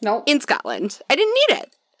in Scotland. I didn't need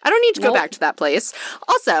it. I don't need to go back to that place.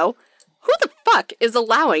 Also, who the fuck is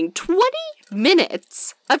allowing 20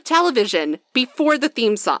 minutes of television before the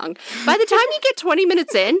theme song? By the time you get 20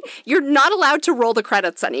 minutes in, you're not allowed to roll the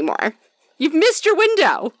credits anymore. You've missed your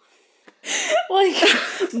window. Like,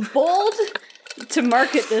 bold to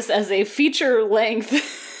market this as a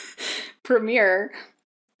feature-length premiere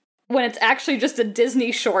when it's actually just a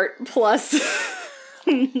Disney short plus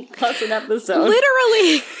an episode.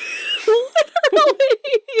 Literally.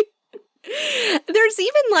 There's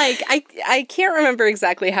even, like, I can't remember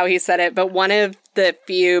exactly how he said it, but one of the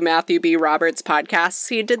few Matthew B. Roberts podcasts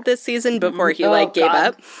he did this season before he, gave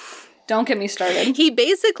up. Don't get me started. He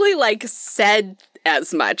basically, said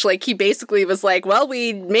as much. Like, he basically was like, well,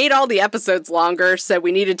 we made all the episodes longer, so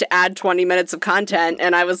we needed to add 20 minutes of content,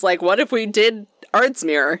 and I was like, what if we did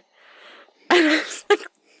Ardsmuir? And I was like,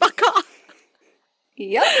 fuck off.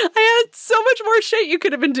 Yep. I had so much more shit you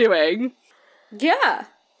could have been doing. Yeah.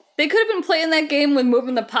 They could have been playing that game with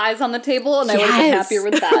moving the pies on the table, and I would have been happier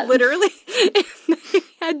with that. Literally. They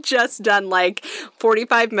had just done,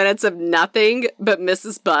 45 minutes of nothing but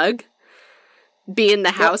Mrs. Bug being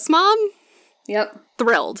the house mom. Yep.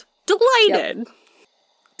 Thrilled. Delighted. Yep.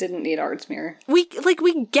 Didn't need Ardsmuir. We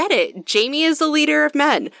get it. Jaime is a leader of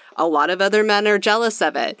men. A lot of other men are jealous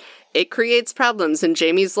of it. It creates problems in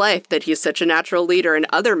Jaime's life that he's such a natural leader and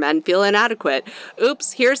other men feel inadequate.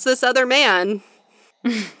 Oops, here's this other man.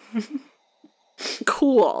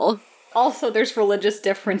 Cool. Also, there's religious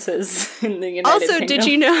differences in the United Kingdom.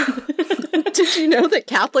 Did you know that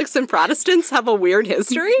Catholics and Protestants have a weird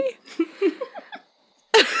history?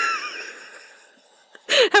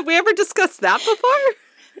 Have we ever discussed that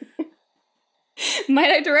before? Might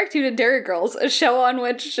I direct you to Dairy Girls, a show on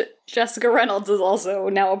which Jessica Reynolds is also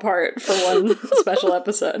now a part for one special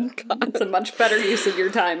episode. God. It's a much better use of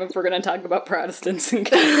your time if we're going to talk about Protestants and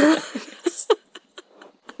Catholics.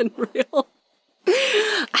 Unreal.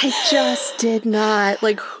 I just did not.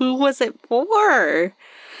 Who was it for?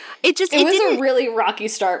 It was a really rocky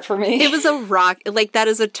start for me. It was a that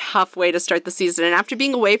is a tough way to start the season. And after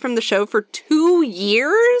being away from the show for 2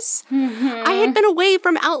 years, I had been away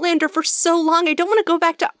from Outlander for so long. I don't want to go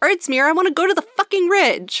back to Ardsmuir. I want to go to the fucking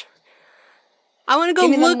ridge. I want to go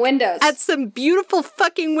look at some beautiful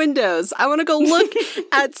fucking windows. I want to go look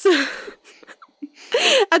at some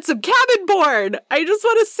cabin board. I just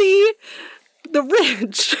want to see the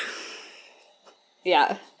ridge.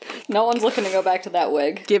 Yeah. No one's looking to go back to that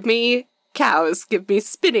wig. Give me cows. Give me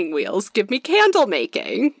spinning wheels. Give me candle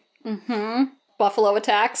making. Mm-hmm. Buffalo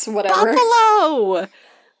attacks, whatever. Buffalo!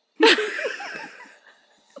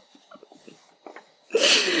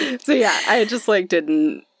 So yeah, I just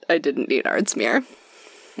didn't need Ardsmuir.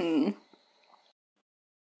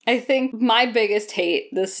 I think my biggest hate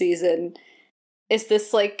this season is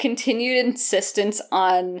this continued insistence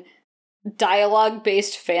on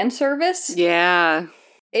dialogue-based fan service. Yeah.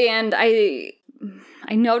 And I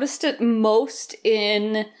noticed it most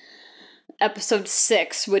in episode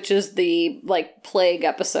 6, which is the plague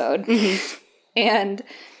episode. Mm-hmm. And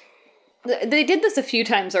they did this a few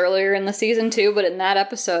times earlier in the season too, but in that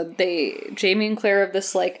episode, Jaime and Claire have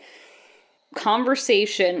this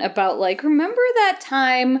conversation about remember that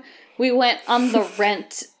time we went on the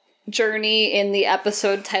Rent journey in the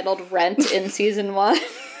episode titled Rent in season 1.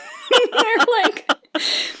 They're like,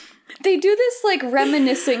 they do this like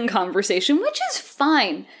reminiscing conversation, which is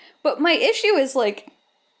fine. But my issue is like,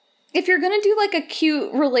 if you're gonna do like a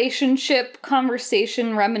cute relationship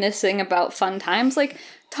conversation reminiscing about fun times, like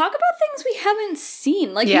talk about things we haven't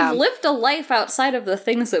seen. Like you've lived a life outside of the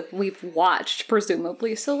things that we've watched,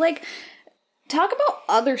 presumably. So like talk about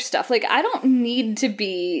other stuff. Like I don't need to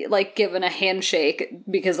be like given a handshake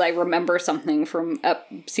because I remember something from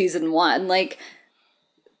season 1. Like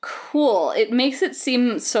cool. It makes it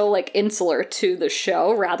seem so like insular to the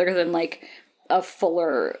show rather than like a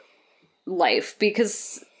fuller life,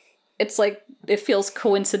 because it's like it feels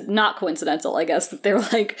not coincidental, I guess, that they're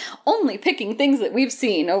like only picking things that we've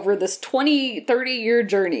seen over this 20-30 year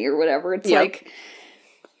journey or whatever. It's like,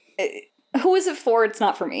 who is it for? It's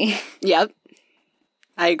not for me. Yep.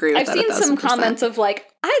 I agree with that. I've seen some comments of like,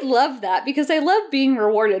 I love that because I love being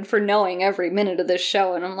rewarded for knowing every minute of this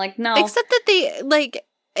show. And I'm like, no.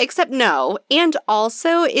 Except no. And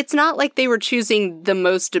also, it's not like they were choosing the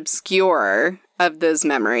most obscure of those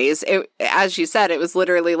memories. As you said, it was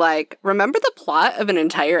literally like, remember the plot of an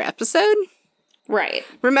entire episode? Right.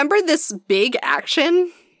 Remember this big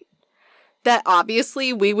action that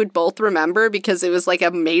obviously we would both remember because it was like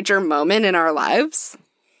a major moment in our lives?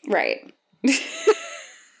 Right.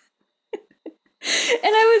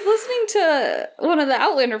 And I was listening to one of the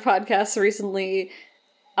Outlander podcasts recently,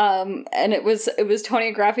 and it was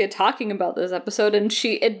Tony Graffia talking about this episode, and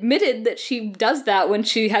she admitted that she does that when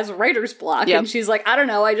she has writer's block, and she's like, I don't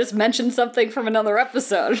know, I just mentioned something from another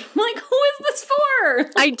episode. I'm like, who is this for?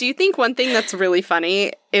 I do think one thing that's really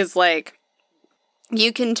funny is, like,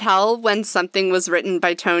 you can tell when something was written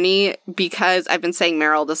by Tony, because I've been saying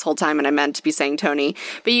Meryl this whole time and I meant to be saying Tony,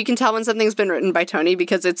 but you can tell when something's been written by Tony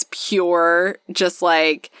because it's pure, just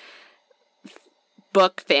like,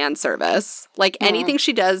 book fan service. Like anything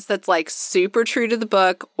she does that's like super true to the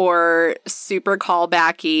book or super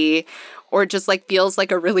callbacky or just like feels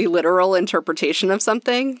like a really literal interpretation of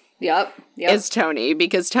something. Yep. Is Tony,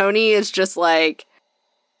 because Tony is just like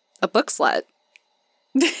a book slut.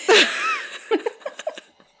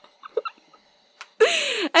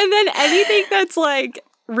 And then anything that's like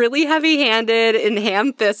really heavy-handed and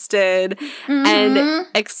ham-fisted and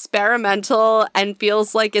experimental and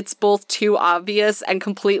feels like it's both too obvious and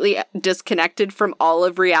completely disconnected from all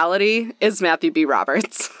of reality is Matthew B.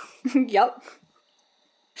 Roberts. Yep.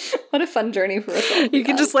 What a fun journey for us all. You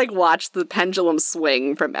can just like watch the pendulum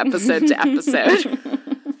swing from episode to episode.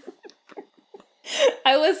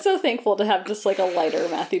 I was so thankful to have just like a lighter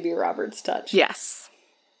Matthew B. Roberts touch. Yes.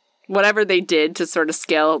 Whatever they did to sort of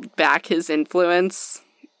scale back his influence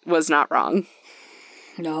was not wrong.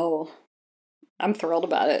 No. I'm thrilled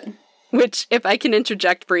about it. Which, if I can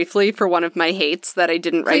interject briefly for one of my hates that I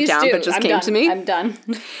didn't write down but just came to me. I'm done.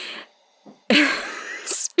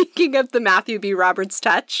 Speaking of the Matthew B. Roberts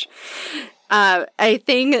touch, a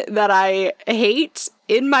thing that I hate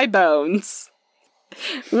in my bones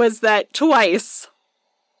was that twice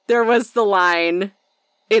there was the line,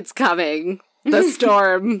 "It's coming. The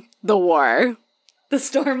storm, the war." The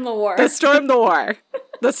storm, the war. The storm, the war.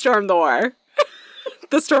 The storm, the war.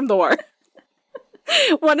 The storm, the war.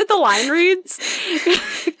 One of the line reads,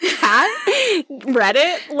 Kat read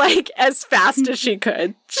it like as fast as she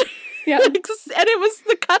could. Yeah. And it was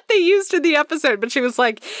the cut they used in the episode, but she was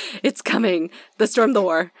like, "It's coming. The storm, the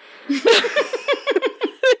war." It's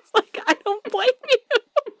like, I don't blame you.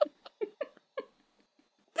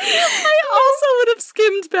 I also would have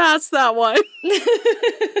skimmed past that one.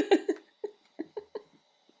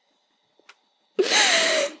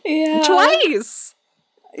 Yeah. Twice.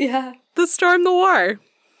 Yeah. The storm, the war.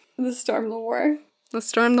 The storm, the war. The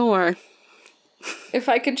storm, the war. If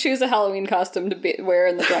I could choose a Halloween costume to wear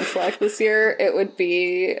in the Drunk Select this year, it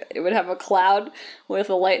would have a cloud with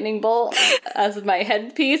a lightning bolt as my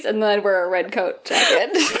headpiece, and then I'd wear a red coat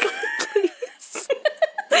jacket. Please.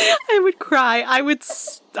 I would cry. I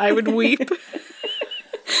would weep.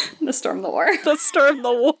 The storm, the war. The storm,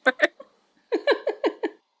 the war.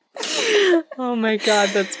 Oh my god,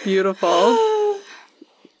 that's beautiful. All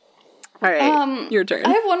right, your turn.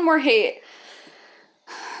 I have one more hate.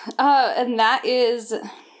 And that is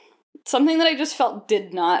something that I just felt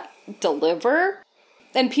did not deliver.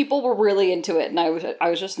 And people were really into it, and I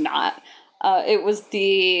was just not. It was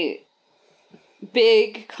the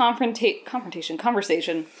big conversation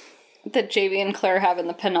that JV and Claire have in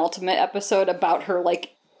the penultimate episode about her,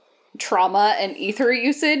 like, trauma and ether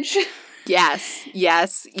usage. Yes.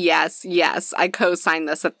 I co-sign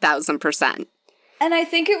this 1,000%. And I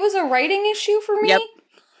think it was a writing issue for me. Yep.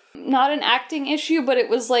 not an acting issue, but it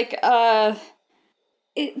was like,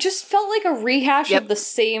 it just felt like a rehash of the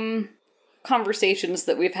same conversations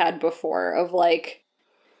that we've had before of like,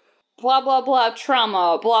 blah, blah, blah,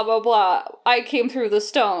 trauma, blah, blah, blah, I came through the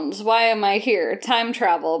stones, why am I here, time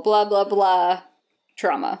travel, blah, blah, blah,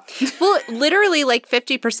 trauma. Well, literally, like,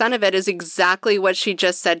 50% of it is exactly what she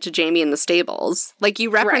just said to Jamie in the stables. Like, you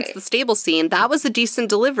referenced the stable scene. That was a decent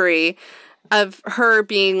delivery of her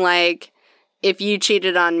being like, if you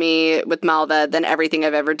cheated on me with Malva, then everything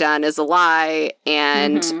I've ever done is a lie,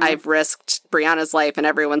 and I've risked Brianna's life and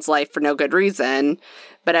everyone's life for no good reason,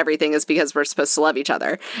 but everything is because we're supposed to love each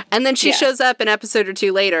other. And then she shows up an episode or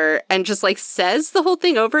two later and just, like, says the whole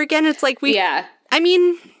thing over again. It's like, I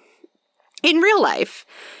mean, in real life,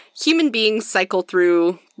 human beings cycle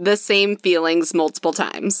through the same feelings multiple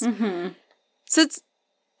times. So it's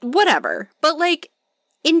whatever. But, like,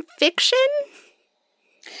 in fiction,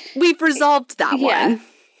 we've resolved that one.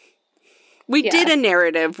 We did a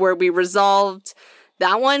narrative where we resolved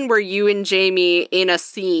that one where you and Jamie in a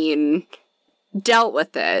scene dealt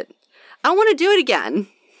with it. I don't want to do it again.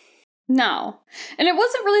 No. And it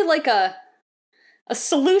wasn't really like a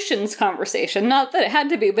solutions conversation. Not that it had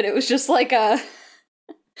to be, but it was just like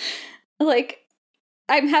like,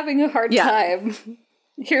 I'm having a hard time.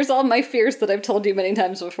 Here's all my fears that I've told you many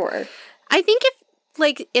times before. I think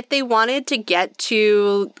if they wanted to get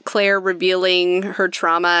to Claire revealing her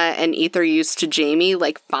trauma and ether use to Jamie,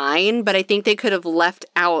 like, fine, but I think they could have left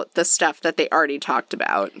out the stuff that they already talked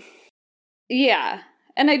about. Yeah.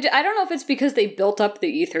 And I don't know if it's because they built up the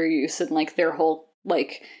ether use and, like, their whole,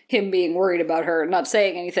 like, him being worried about her, not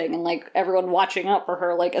saying anything, and, like, everyone watching out for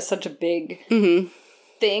her, like, as such a big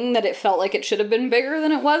thing that it felt like it should have been bigger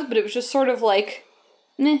than it was, but it was just sort of like,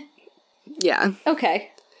 meh. Yeah. Okay.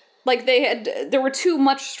 Like, there were two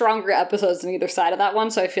much stronger episodes on either side of that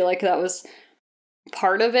one, so I feel like that was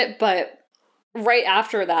part of it, but right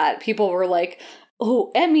after that, people were like,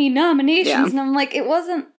 oh, Emmy nominations, and I'm like, it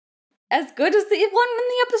wasn't as good as the one in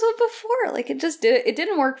the episode before. Like, it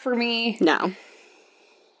didn't work for me. No.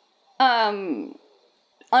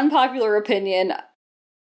 Unpopular opinion,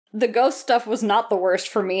 the ghost stuff was not the worst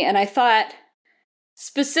for me, and I thought,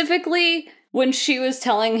 specifically, when she was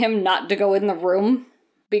telling him not to go in the room,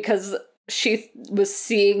 because she was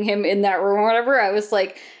seeing him in that room or whatever, I was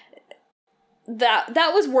like,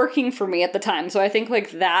 that was working for me at the time. So I think,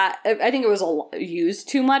 like, that, I think it was used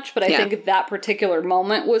too much, but I think that particular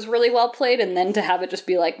moment was really well played, and then to have it just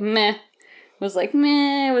be like, meh,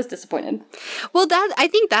 I was disappointed. Well, I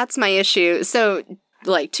think that's my issue. So,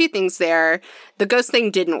 like, two things there. The ghost thing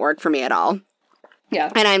didn't work for me at all. Yeah.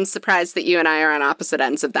 And I'm surprised that you and I are on opposite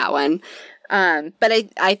ends of that one. But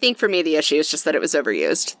I think for me the issue is just that it was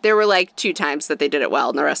overused. There were, like, 2 times that they did it well,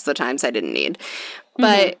 and the rest of the times I didn't need.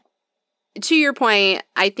 But to your point,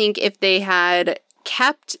 I think if they had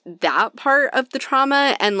kept that part of the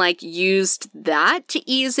trauma and, like, used that to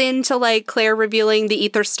ease into, like, Claire revealing the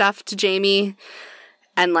ether stuff to Jamie,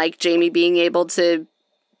 and, like, Jamie being able to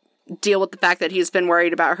deal with the fact that he's been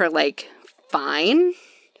worried about her, like, fine.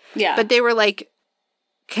 Yeah. But they were, like,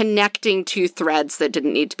 connecting 2 threads that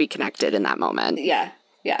didn't need to be connected in that moment. Yeah.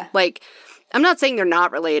 Like, I'm not saying they're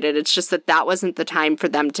not related, it's just that wasn't the time for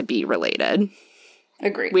them to be related.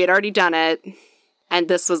 Agreed. We had already done it, and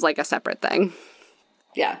this was, like, a separate thing.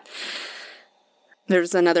 Yeah.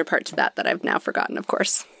 There's another part to that I've now forgotten, of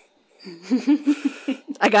course.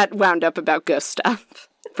 I got wound up about ghost stuff.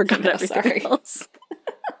 Forgot everything else.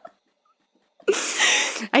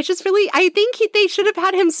 I think they should have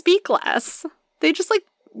had him speak less. They just, like,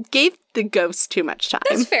 gave the ghost too much time.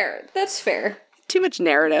 That's fair. Too much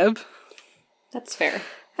narrative. That's fair.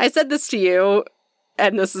 I said this to you,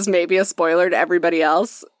 and this is maybe a spoiler to everybody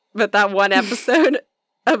else, but that one episode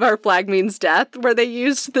of Our Flag Means Death where they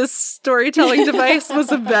used this storytelling device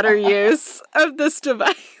was a better use of this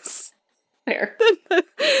device. Fair.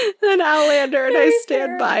 than Outlander, and I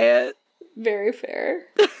stand by it. Very fair.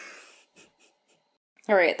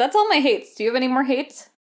 All right, that's all my hates. Do you have any more hates?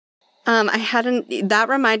 That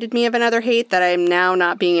reminded me of another hate that I'm now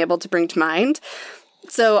not being able to bring to mind.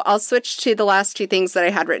 So I'll switch to the last 2 things that I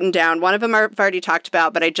had written down. One of them I've already talked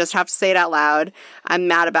about, but I just have to say it out loud. I'm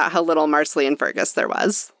mad about how little Marcelly and Fergus there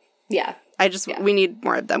was. Yeah. We need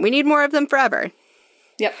more of them. We need more of them forever.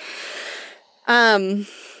 Yep.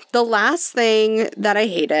 The last thing that I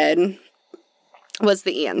hated was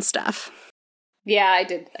the Ian stuff. Yeah, I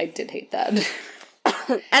did hate that.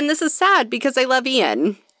 And this is sad because I love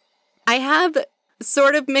Ian. I have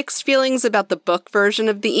sort of mixed feelings about the book version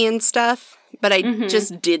of the Ian stuff, but I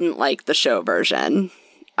just didn't like the show version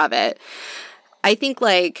of it. I think,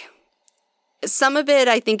 like, some of it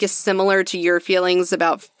I think is similar to your feelings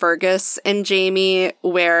about Fergus and Jamie,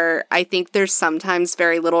 where I think there's sometimes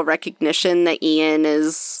very little recognition that Ian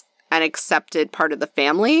is an accepted part of the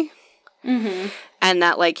family. Mm-hmm. And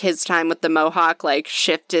that, like, his time with the Mohawk, like,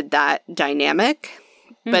 shifted that dynamic.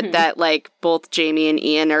 Mm-hmm. But that, like, both Jamie and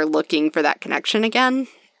Ian are looking for that connection again.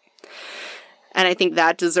 And I think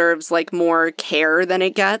that deserves, like, more care than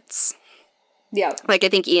it gets. Yeah. Like, I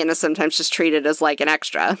think Ian is sometimes just treated as, like, an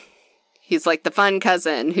extra. He's, like, the fun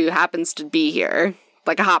cousin who happens to be here.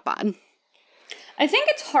 Like a hop-on. I think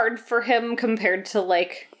it's hard for him compared to,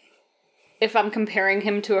 like, if I'm comparing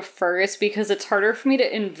him to a Fergus, because it's harder for me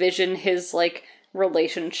to envision his, like,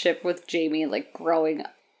 relationship with Jamie, like, growing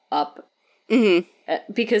up. Mm-hmm.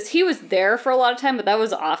 Because he was there for a lot of time, but that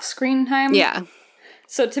was off-screen time. Yeah.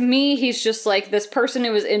 So to me, he's just, like, this person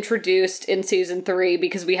who was introduced in season 3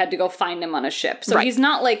 because we had to go find him on a ship. So he's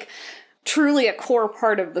not, like, truly a core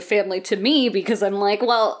part of the family to me, because I'm like,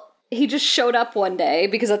 well, he just showed up one day,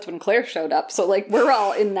 because that's when Claire showed up. So, like, we're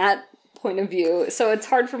all in that point of view. So it's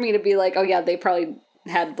hard for me to be like, oh yeah, they probably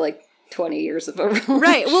had, like, 20 years of a relationship.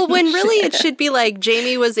 Right. Well, when really it should be like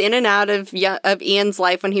Jamie was in and out of Ian's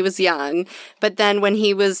life when he was young, but then when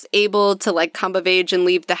he was able to, like, come of age and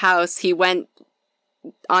leave the house, he went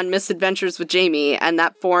on misadventures with Jamie, and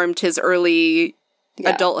that formed his early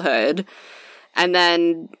adulthood. And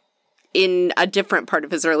then in a different part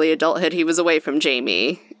of his early adulthood, he was away from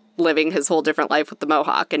Jamie, living his whole different life with the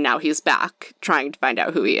Mohawk, and now he's back trying to find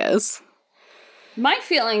out who he is. My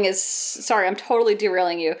feeling is, sorry, I'm totally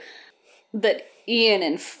derailing you, that Ian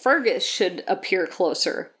and Fergus should appear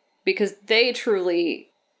closer, because they truly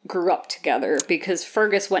grew up together, because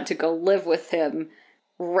Fergus went to go live with him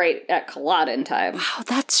right at Culloden time. Wow,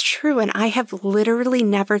 that's true, and I have literally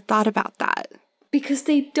never thought about that. Because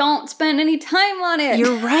they don't spend any time on it.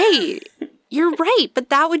 You're right. You're right, but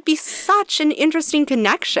that would be such an interesting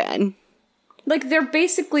connection. Like, they're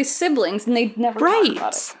basically siblings, and they never talk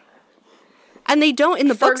about it. And they don't in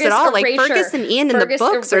the books at all. Like, Fergus and Ian in the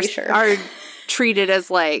books are treated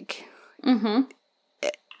as, like... Mm-hmm.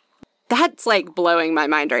 That's, like, blowing my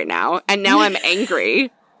mind right now. And now I'm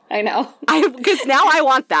angry. I know. Because now I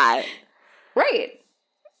want that. Right.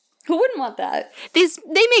 Who wouldn't want that? They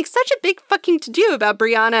make such a big fucking to-do about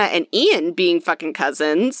Brianna and Ian being fucking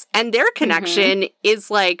cousins, and their connection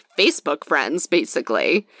is, like, Facebook friends,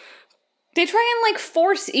 basically. They try and, like,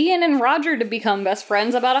 force Ian and Roger to become best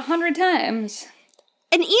friends about 100 times.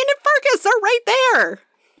 And Ian and Fergus are right there!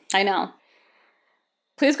 I know.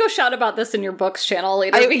 Please go shout about this in your books channel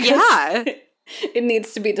later, because it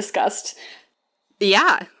needs to be discussed.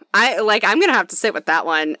 Yeah. I'm gonna have to sit with that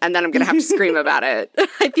one, and then I'm gonna have to scream about it.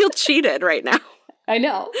 I feel cheated right now. I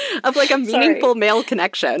know. Of, like, a meaningful male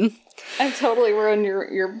connection. I've totally ruined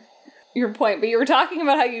your point, but you were talking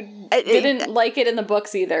about how you didn't like it in the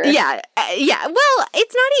books either. Yeah. Well,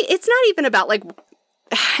 it's not even about, like,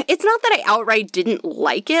 it's not that I outright didn't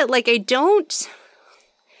like it. Like, I don't...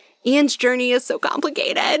 Ian's journey is so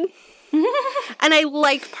complicated. And I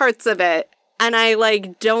like parts of it. And I,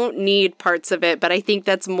 like, don't need parts of it, but I think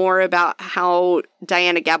that's more about how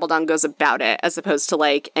Diana Gabaldon goes about it, as opposed to,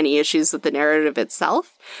 like, any issues with the narrative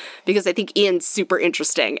itself. Because I think Ian's super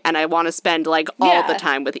interesting, and I want to spend, like, all the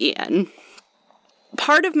time with Ian.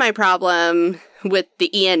 Part of my problem with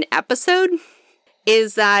the Ian episode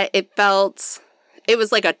is that it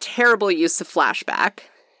was, like, a terrible use of flashback.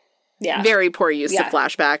 Yeah. Very poor use of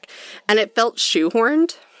flashback. And it felt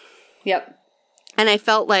shoehorned. Yep. And I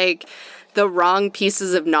felt like the wrong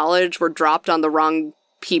pieces of knowledge were dropped on the wrong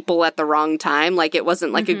people at the wrong time. Like, it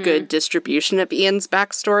wasn't, like, a good distribution of Ian's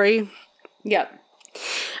backstory. Yep.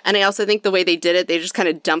 And I also think the way they did it, they just kind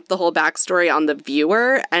of dumped the whole backstory on the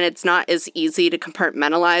viewer, and it's not as easy to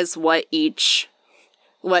compartmentalize what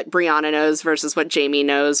Brianna knows versus what Jamie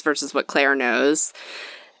knows versus what Claire knows.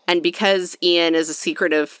 And because Ian is a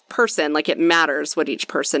secretive person, like, it matters what each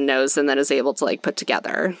person knows and then is able to, like, put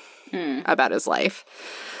together about his life.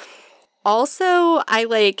 Also, I,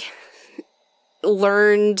 like,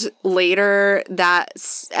 learned later that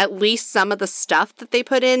at least some of the stuff that they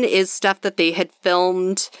put in is stuff that they had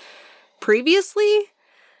filmed previously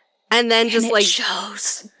and then just, like,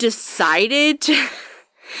 decided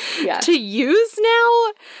to use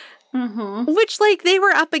now. Mm-hmm. Which, like, they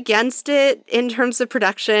were up against it in terms of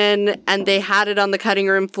production, and they had it on the cutting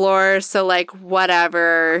room floor, so, like,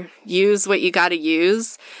 whatever, use what you gotta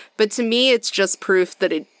use. But to me, it's just proof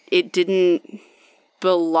that it didn't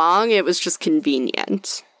belong, it was just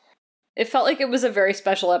convenient. It felt like it was a very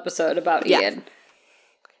special episode about Ian.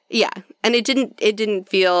 Yeah, and it didn't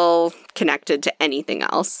feel connected to anything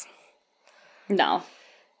else. No.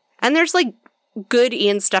 And there's, like, good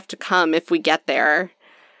Ian stuff to come if we get there.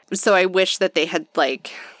 So I wish that they had,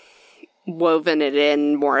 like, woven it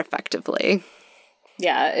in more effectively.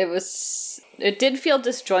 Yeah, it did feel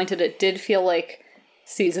disjointed. It did feel like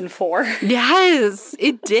season 4. Yes,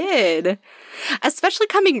 it did. Especially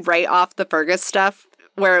coming right off the Fergus stuff,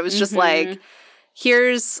 where it was just like,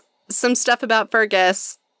 here's some stuff about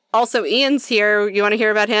Fergus. Also, Ian's here. You want to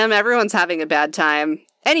hear about him? Everyone's having a bad time.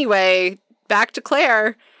 Anyway, back to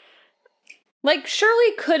Claire. Like,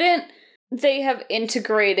 surely couldn't they have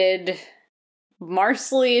integrated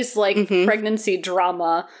Marcelly's, like, pregnancy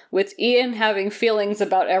drama with Ian having feelings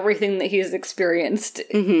about everything that he's experienced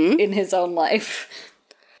in his own life?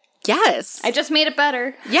 Yes. I just made it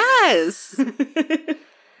better. Yes.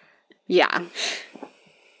 Yeah.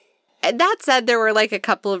 That said, there were, like, a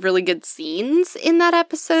couple of really good scenes in that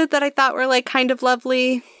episode that I thought were, like, kind of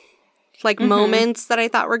lovely. Like, moments that I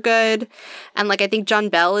thought were good. And, like, I think John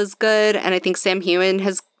Bell is good, and I think Sam Heughan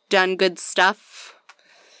has done good stuff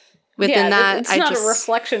within that. It's not a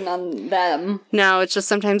reflection on them. No, it's just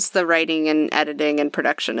sometimes the writing and editing and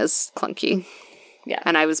production is clunky. Yeah.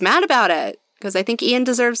 And I was mad about it, because I think Ian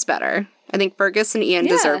deserves better. I think Fergus and Ian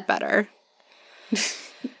deserve better.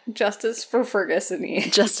 Justice for Fergus and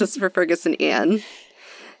Ian. Justice for Fergus and Ian.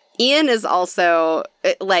 Ian is also,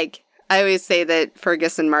 like, I always say that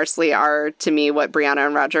Fergus and Marcelly are, to me, what Brianna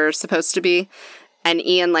and Roger are supposed to be. And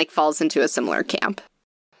Ian, like, falls into a similar camp.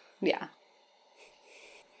 Yeah.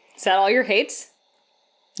 Is that all your hates?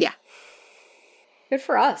 Yeah. Good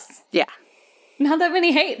for us. Yeah. Not that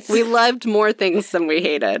many hates. We loved more things than we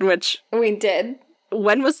hated, which... We did.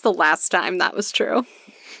 When was the last time that was true?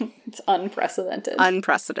 It's unprecedented.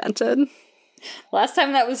 Unprecedented. Last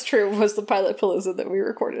time that was true was the Pilot Palooza that we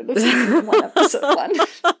recorded of season 1, episode 1.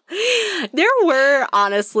 There were,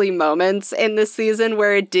 honestly, moments in this season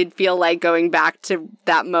where it did feel like going back to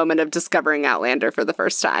that moment of discovering Outlander for the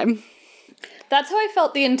first time. That's how I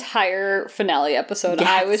felt the entire finale episode. Yes.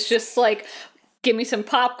 I was just like, give me some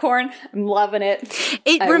popcorn. I'm loving it.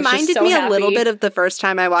 It reminded me a little bit of the first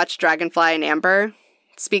time I watched Dragonfly and Amber,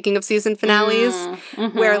 speaking of season finales,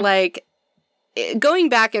 where, like, going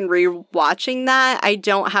back and re-watching that, I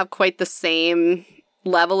don't have quite the same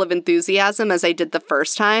level of enthusiasm as I did the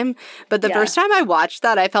first time. But the first time I watched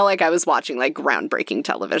that, I felt like I was watching, like, groundbreaking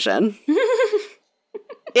television.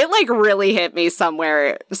 It, like, really hit me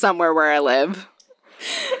somewhere where I live.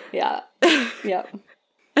 Yeah. Yep.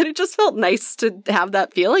 And it just felt nice to have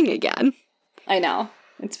that feeling again. I know.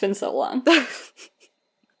 It's been so long.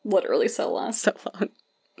 Literally so long. So long.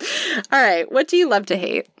 All right. What do you love to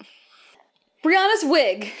hate? Brianna's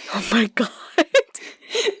wig. Oh my god.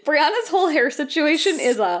 Brianna's whole hair situation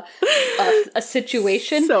is a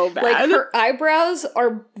situation. So bad. Like, her eyebrows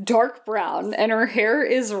are dark brown and her hair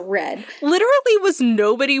is red. Literally, was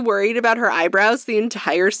nobody worried about her eyebrows the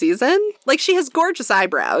entire season? Like, she has gorgeous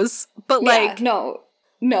eyebrows, but like... No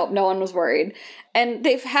one was worried. And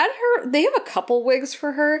they have a couple wigs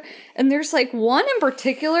for her, and there's, like, one in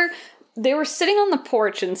particular, they were sitting on the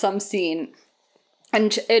porch in some scene,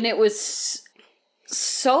 and it was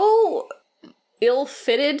so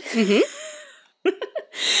ill-fitted.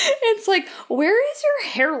 It's like, where is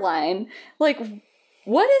your hairline? Like,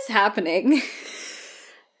 what is happening?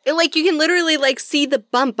 Like, you can literally, like, see the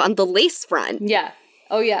bump on the lace front. Yeah.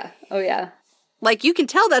 Oh, yeah. Like, you can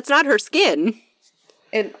tell that's not her skin.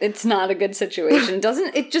 It's not a good situation.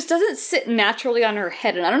 It just doesn't sit naturally on her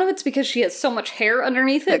head. And I don't know if it's because she has so much hair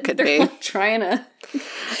underneath it. It could be. Like, trying to...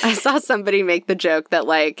 I saw somebody make the joke that,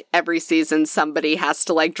 like, every season somebody has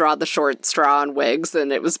to, like, draw the short straw on wigs,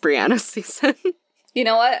 and it was Brianna's season. You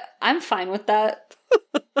know what? I'm fine with that.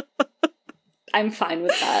 I'm fine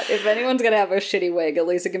with that. If anyone's gonna have a shitty wig, at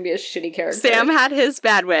least it can be a shitty character. Sam had his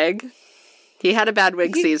bad wig. He had a bad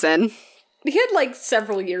wig season. He had, like,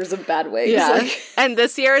 several years of bad wigs. Yeah. Like. And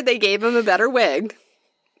this year they gave him a better wig.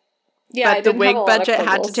 Yeah, but the wig budget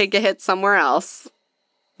had to take a hit somewhere else.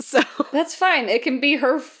 So that's fine. It can be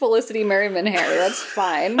her Felicity Merriman hair. That's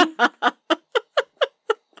fine.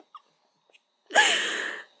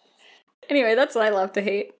 Anyway, that's what I love to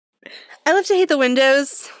hate. I love to hate the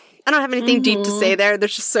windows. I don't have anything deep to say there.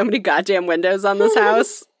 There's just so many goddamn windows on this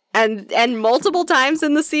house. And multiple times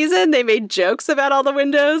in the season, they made jokes about all the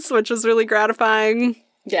windows, which was really gratifying.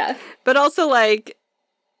 Yeah. But also, like,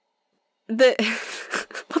 what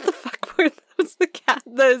the fuck was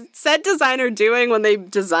the set designer doing when they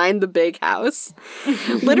designed the big house?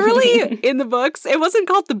 Literally, in the books, it wasn't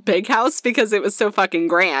called the big house because it was so fucking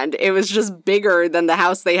grand. It was just bigger than the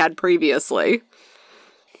house they had previously.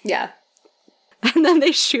 Yeah. And then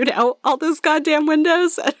they shoot out all those goddamn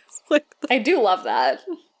windows. And it's like, I do love that.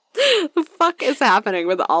 The fuck is happening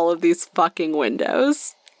with all of these fucking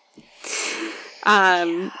windows?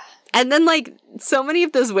 And then, like, so many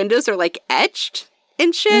of those windows are, like, etched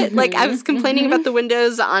and shit. Mm-hmm, like, I was complaining about the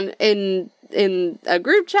windows in a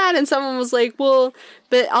group chat, and someone was like, well,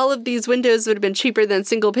 but all of these windows would have been cheaper than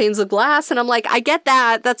single panes of glass. And I'm like, I get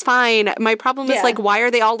that. That's fine. My problem is, like, why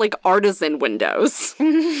are they all, like, artisan windows?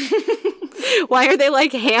 Why are they,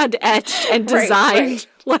 like, hand-etched and designed?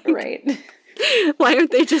 Right. Why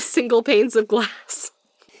aren't they just single panes of glass?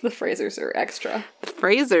 The Frasers are extra. The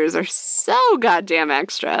Frasers are so goddamn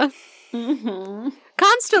extra. Mm-hmm.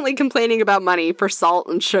 Constantly complaining about money for salt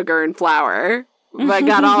and sugar and flour, but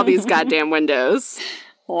got all these goddamn windows.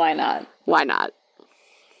 Why not? Why not?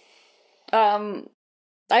 I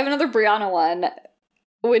have another Brianna one,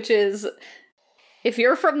 which is, if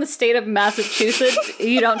you're from the state of Massachusetts,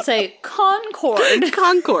 you don't say Concord.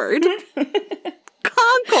 Concord.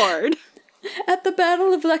 Concord. At the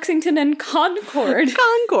Battle of Lexington and Concord.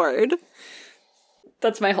 Concord.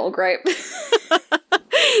 That's my whole gripe.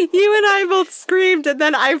 You and I both screamed, and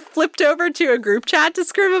then I flipped over to a group chat to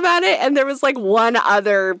scream about it, and there was, like, one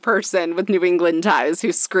other person with New England ties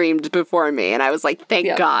who screamed before me, and I was like,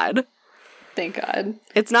 thank God. Thank God.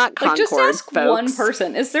 It's not Concord, just ask folks. One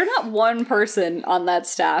person. Is there not one person on that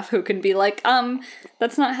staff who can be like,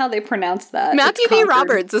 that's not how they pronounce that. Matthew B.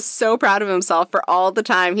 Roberts is so proud of himself for all the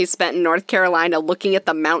time he spent in North Carolina looking at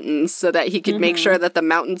the mountains so that he could make sure that the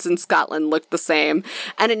mountains in Scotland looked the same.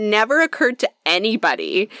 And it never occurred to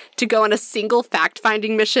anybody to go on a single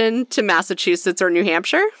fact-finding mission to Massachusetts or New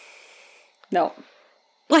Hampshire. No.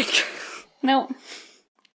 Like... No.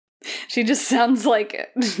 She just sounds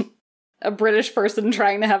like... a British person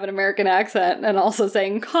trying to have an American accent and also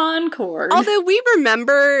saying Concord. Although we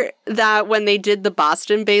remember that when they did the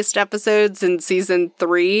Boston-based episodes in season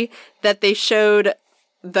 3, that they showed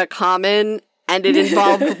the Common and it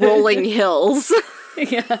involved rolling hills.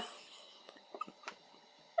 Yeah.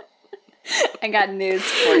 I got news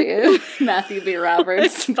for you, Matthew B.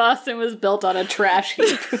 Roberts. Boston was built on a trash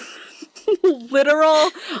heap.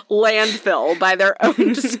 Literal landfill by their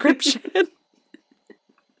own description.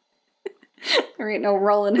 There ain't no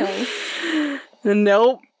rolling hills.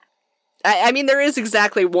 Nope. I mean, there is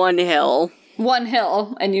exactly one hill. One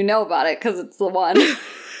hill, and you know about it because it's the one.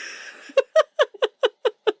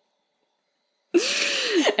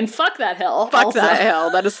 And fuck that hill. Fuck also. that hill.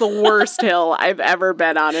 That is the worst hill I've ever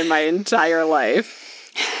been on in my entire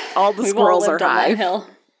life. All the squirrels are high. On that hill.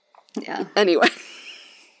 Yeah. Anyway.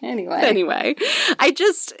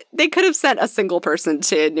 They could have sent a single person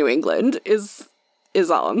to New England, is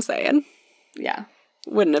all I'm saying. Yeah.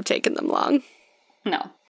 Wouldn't have taken them long. No.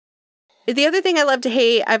 The other thing I love to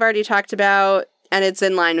hate, I've already talked about, and it's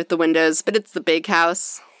in line with the windows, but it's the big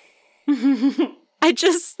house.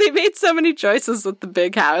 They made so many choices with the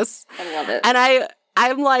big house. I love it. And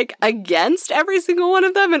I'm like against every single one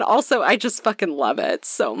of them, and also I just fucking love it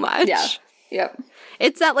so much. Yeah. Yep.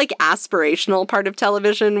 It's that, like, aspirational part of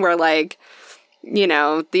television where, like, you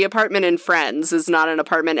know, the apartment in Friends is not an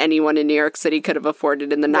apartment anyone in New York City could have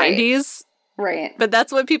afforded in the 90s. Right. But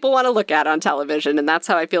that's what people want to look at on television, and that's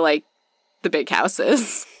how I feel like the big house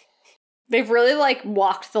is. They've really, like,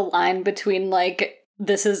 walked the line between, like,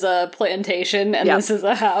 this is a plantation and this is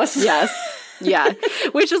a house. Yes. Yeah.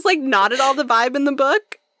 Which is, like, not at all the vibe in the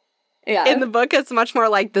book. Yeah. In the book, it's much more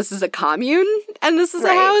like, this is a commune and this is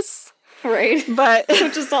a house. Right. But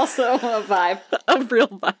which is also a vibe. A real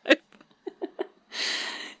vibe.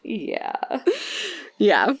 Yeah.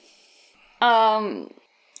 Yeah.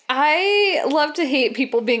 I love to hate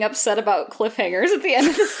people being upset about cliffhangers at the end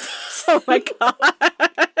of the season. Oh my god.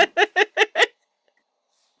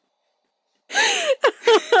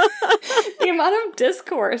 The amount of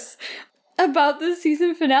discourse about the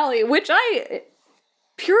season finale, which I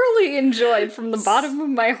purely enjoyed from the bottom of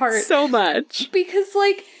my heart. So much. Because,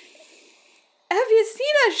 like, have you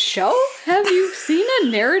seen a show? Have you seen a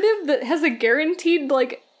narrative that has a guaranteed,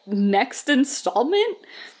 like, next installment?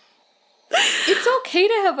 It's okay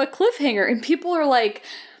to have a cliffhanger, and people are like,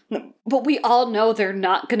 but we all know they're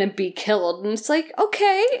not gonna be killed, and it's like,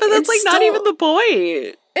 okay. But that's, like, not even the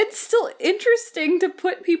point. It's still interesting to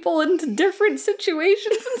put people into different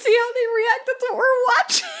situations and see how they react. That's what we're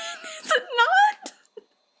watching, is it not?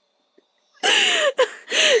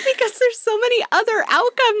 Because there's so many other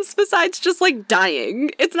outcomes besides just, like,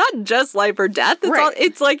 dying. It's not just life or death. It's all,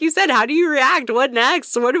 it's like you said, how do you react? What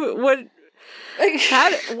next? What are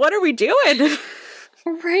we doing?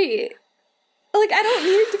 Right. Like, I don't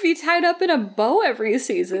need it to be tied up in a bow every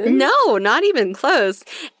season. No, not even close.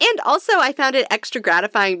 And also, I found it extra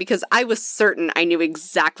gratifying because I was certain I knew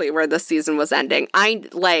exactly where the season was ending. I,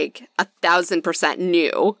 1,000%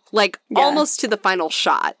 knew, almost to the final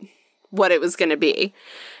shot, what it was going to be.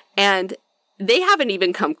 And they haven't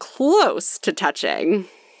even come close to touching.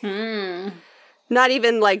 Not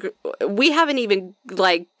even, we haven't even,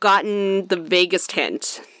 gotten the vaguest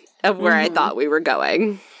hint of where I thought we were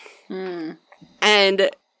going. And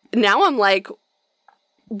now I'm like,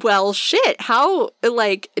 well, shit, how,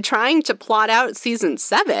 trying to plot out season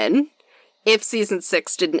 7, if season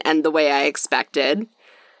 6 didn't end the way I expected.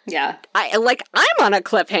 Yeah. I'm on a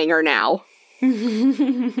cliffhanger now.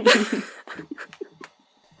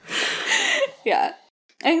 Yeah.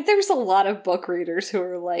 I think there's a lot of book readers who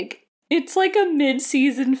are like, it's like a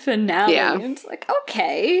mid-season finale. Yeah. And it's like,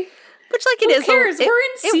 okay. Which, it is. Who cares? We're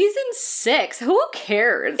in season 6. Who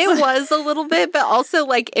cares? It was a little bit, but also,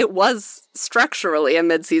 it was structurally a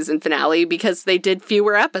mid-season finale because they did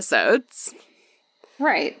fewer episodes.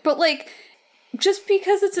 Right. But, just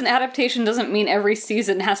because it's an adaptation doesn't mean every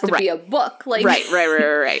season has to be a book. Right.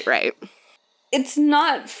 It's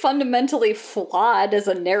not fundamentally flawed as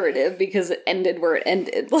a narrative because it ended where it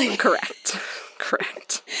ended. Correct.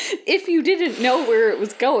 If you didn't know where it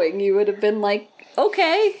was going, you would have been like,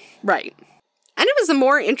 okay. Right. And it was a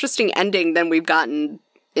more interesting ending than we've gotten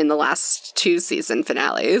in the last 2 season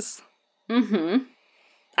finales. Mm-hmm.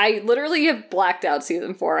 I literally have blacked out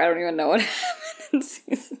season 4. I don't even know what happened in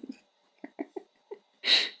season 4.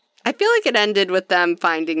 I feel like it ended with them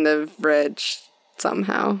finding the bridge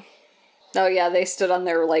somehow. Oh yeah, they stood on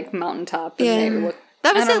their, mountaintop and they looked...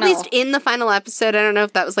 That was at least in the final episode. I don't know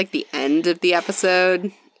if that was, the end of the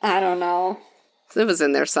episode. I don't know. It was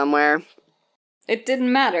in there somewhere. It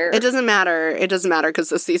didn't matter. It doesn't matter. It doesn't matter because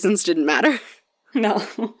the seasons didn't matter. No.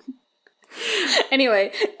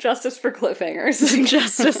 Anyway, justice for cliffhangers.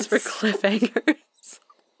 Justice for cliffhangers.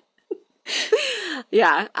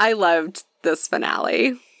 Yeah, I loved this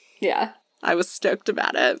finale. Yeah. I was stoked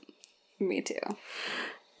about it. Me too.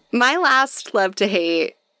 My last love to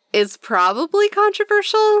hate is probably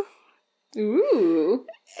controversial. Ooh.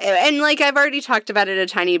 And, I've already talked about it a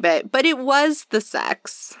tiny bit, but it was the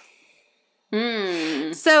sex.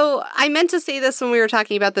 So I meant to say this when we were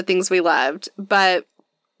talking about the things we loved, but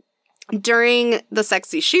during the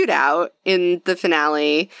sexy shootout in the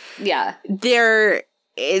finale, they're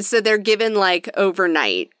given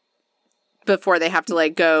overnight before they have to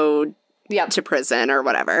go to prison or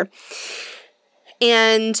whatever.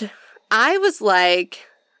 And I was like,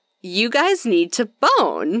 you guys need to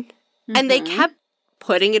bone. And they kept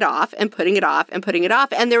putting it off and putting it off and putting it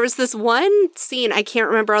off. And there was this one scene, I can't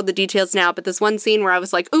remember all the details now, but this one scene where I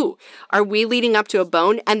was like, ooh, are we leading up to a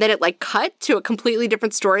bone? And then it cut to a completely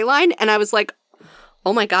different storyline. And I was like,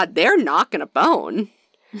 oh my God, they're not going to bone.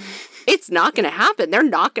 It's not going to happen. They're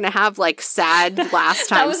not going to have sad last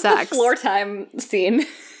time sex. That was the floor time scene.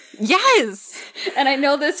 Yes. And I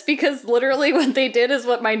know this because literally what they did is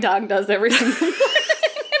what my dog does every single morning.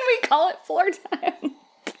 And we call it floor time.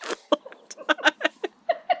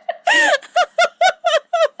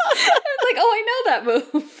 I was like, oh, I know that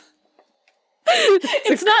move.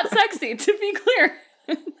 It's not sexy, to be clear.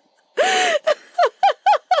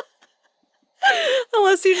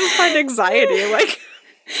 Unless you just find anxiety,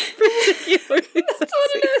 particularly That's sexy.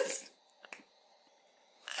 what it is.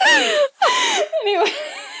 Anyway.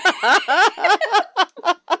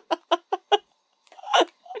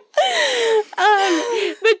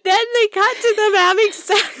 But then they cut to them having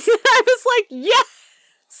sex, and I was like, yes!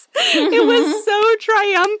 It was so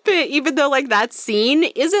triumphant, even though, that scene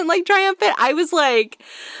isn't, triumphant. I was like,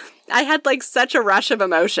 I had, such a rush of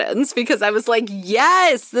emotions, because I was like,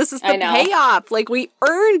 yes, this is the payoff. We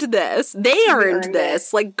earned this. They earned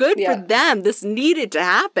this. Good for them. This needed to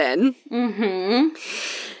happen. Mm-hmm.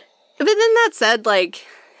 But then that said,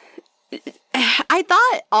 I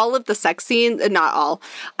thought all of the sex scenes, not all,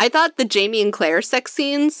 I thought the Jamie and Claire sex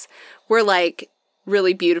scenes were,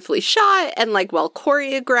 really beautifully shot and, well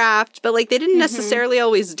choreographed, but, they didn't necessarily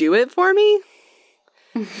always do it for me.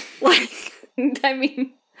 I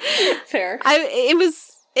mean, fair.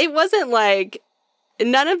 It wasn't,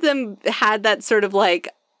 none of them had that sort of,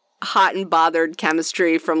 hot and bothered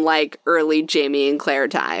chemistry from, early Jamie and Claire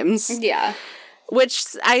times. Yeah. Which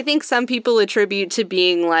I think some people attribute to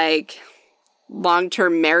being,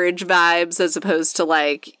 long-term marriage vibes as opposed to,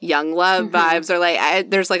 young love vibes. Or,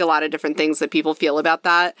 there's, a lot of different things that people feel about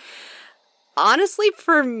that. Honestly,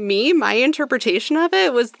 for me, my interpretation of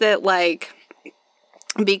it was that,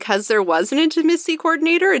 because there was an intimacy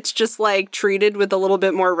coordinator, it's just, treated with a little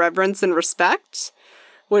bit more reverence and respect.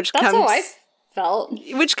 Which That's how I felt.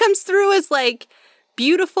 Which comes through as, like,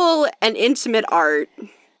 beautiful and intimate art,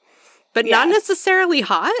 but not necessarily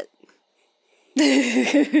hot.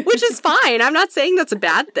 Which is fine. I'm not saying that's a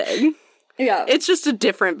bad thing. Yeah. It's just a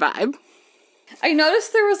different vibe. I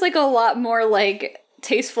noticed there was, like, a lot more, like,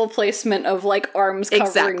 tasteful placement of, like, arms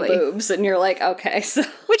covering boobs, and you're like, okay, so...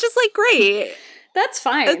 Which is, like, great. That's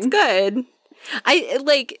fine. That's good. I,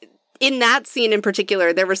 like, in that scene in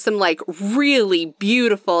particular, there were some, like, really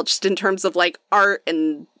beautiful, just in terms of, like, art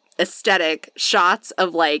and aesthetic shots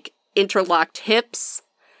of, like, interlocked hips.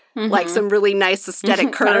 Like, some really nice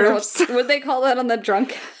aesthetic curves. I don't know, would they call that on the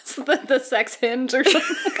drunk the sex hinge or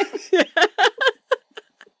something?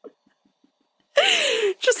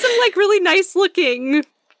 Just some, like, really nice-looking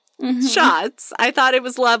shots. I thought it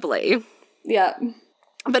was lovely. Yeah.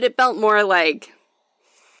 But it felt more like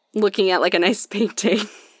looking at, like, a nice painting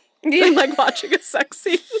than, like, watching a sex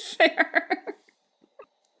scene. Fair.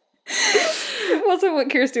 It wasn't what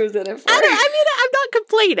Kirsty was in it for. I mean, I'm not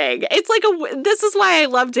complaining. It's like this is why I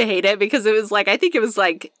love to hate it, because it was, like, I think it was,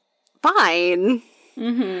 like, fine.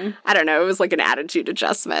 I don't know. It was, like, an attitude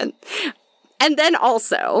adjustment. And then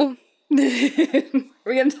also...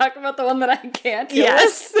 We're going to talk about the one that I can't?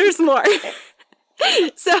 Yes, there's more.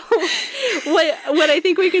 So, what I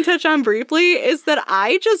think we can touch on briefly is that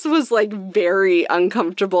I just was, like, very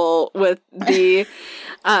uncomfortable with the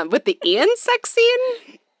Ian sex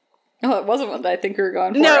scene. Oh, it wasn't what I think we were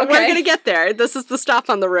going for. No, okay. We're going to get there. This is the stop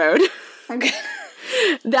on the road. Okay.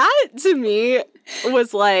 That, to me,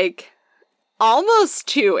 was, like, almost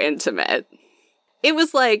too intimate. It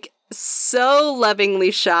was, like, so lovingly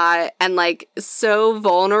shot and, like, so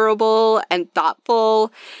vulnerable and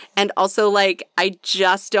thoughtful, and also, like, I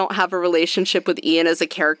just don't have a relationship with Ian as a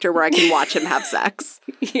character where I can watch him have sex.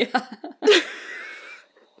 Yeah.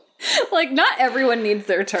 Like, not everyone needs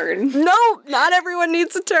their turn. No, not everyone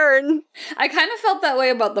needs a turn. I kind of felt that way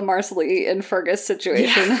about the Marcelly and Fergus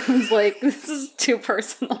situation. Yeah. I was like, this is too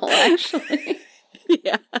personal, actually.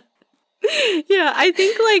 Yeah. Yeah, I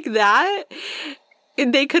think, like, that...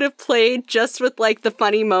 They could have played just with, like, the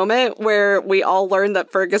funny moment where we all learned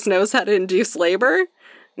that Fergus knows how to induce labor.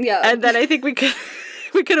 Yeah. And then I think we could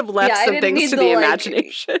have left some things to the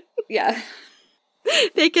imagination. Yeah.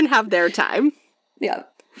 They can have their time. Yeah.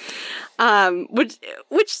 Which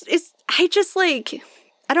is, I just, like,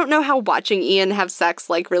 I don't know how watching Ian have sex,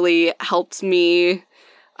 like, really helped me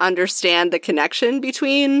understand the connection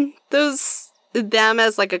between them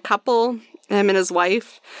as, like, a couple, him and his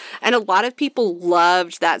wife. And a lot of people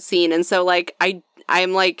loved that scene. And so, like,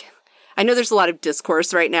 I'm like, I know there's a lot of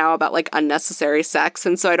discourse right now about, like, unnecessary sex.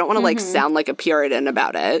 And so I don't want to, like, sound like a Puritan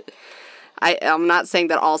about it. I'm not saying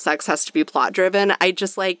that all sex has to be plot driven. I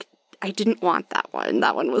just, like, I didn't want that one.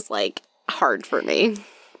 That one was, like, hard for me.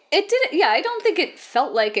 It didn't, yeah, I don't think it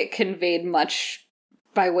felt like it conveyed much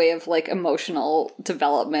by way of, like, emotional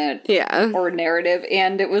development or narrative.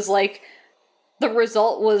 And it was, like, the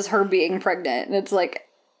result was her being pregnant. And it's like,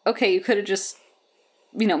 okay, you could have just,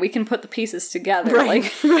 you know, we can put the pieces together. Right,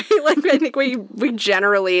 like, right. Like, I think we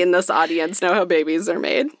generally in this audience know how babies are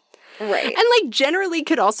made. Right. And, like, generally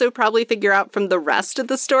could also probably figure out from the rest of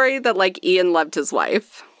the story that, like, Ian loved his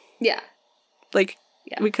wife. Yeah. Like,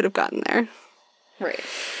 we could have gotten there. Right.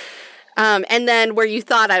 And then where you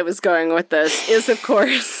thought I was going with this is, of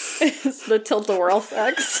course... is the tilt-a-whirl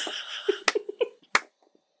sex.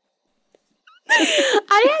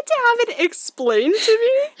 I had to have it explained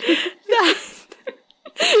to me that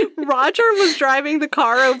Roger was driving the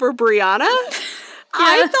car over Brianna. Yeah.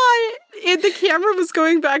 I thought the camera was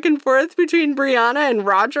going back and forth between Brianna and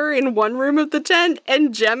Roger in one room of the tent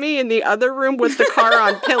and Jemmy in the other room with the car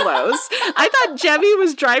on pillows. I thought Jemmy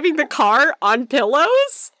was driving the car on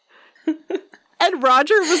pillows. And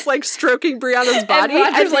Roger was, like, stroking Brianna's body.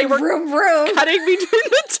 And Roger's like, vroom, vroom. Cutting between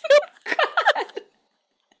the two.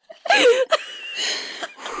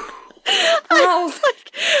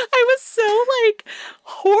 I was so, like,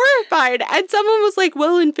 horrified. And someone was like,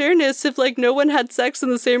 well, in fairness, if, like, no one had sex in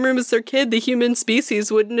the same room as their kid, the human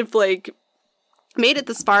species wouldn't have, like, made it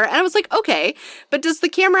this far. And I was like, okay, but does the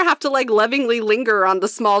camera have to, like, lovingly linger on the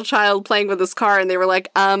small child playing with his car? And they were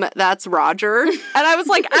like, that's Roger. And I was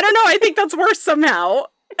like, I don't know, I think that's worse somehow.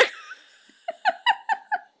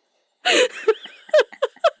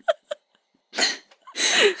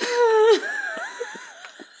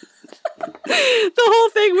 The whole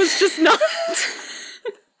thing was just not...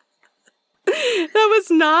 That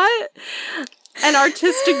was not an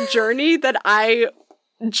artistic journey that I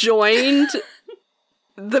joined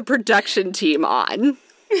the production team on.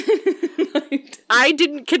 I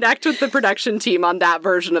didn't connect with the production team on that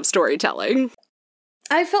version of storytelling.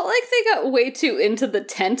 I felt like they got way too into the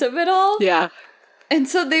tent of it all. Yeah. And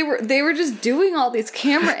so they were just doing all these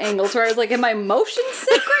camera angles where I was like, am I motion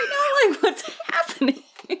sick right now? Like, what's happening?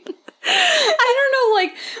 I don't know,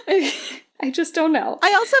 like, I just don't know.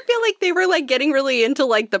 I also feel like they were, like, getting really into,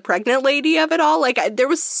 like, the pregnant lady of it all. Like, there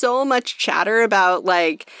was so much chatter about,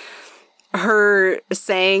 like, her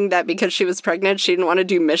saying that because she was pregnant, she didn't want to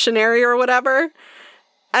do missionary or whatever.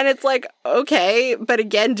 And it's like, okay, but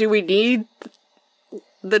again, do we need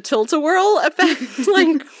the tilt-a-whirl effect?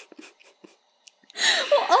 Like...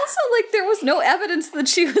 Well, also, like, there was no evidence that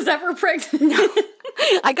she was ever pregnant. No.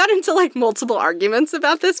 I got into, like, multiple arguments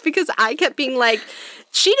about this because I kept being like,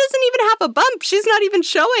 she doesn't even have a bump. She's not even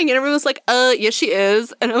showing. And everyone was like, yes, she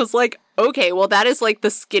is. And I was like, okay, well, that is, like, the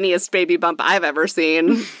skinniest baby bump I've ever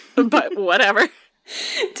seen. But whatever.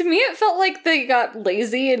 To me, it felt like they got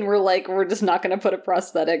lazy and were like, we're just not going to put a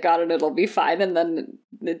prosthetic on and it'll be fine. And then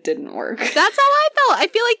it didn't work. That's how I felt. I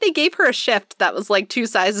feel like they gave her a shift that was like 2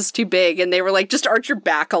 sizes too big. And they were like, just arch your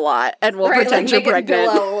back a lot and we'll pretend you're pregnant.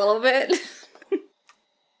 It billow a little bit.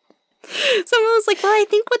 Someone was like, well, I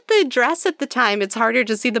think with the dress at the time, it's harder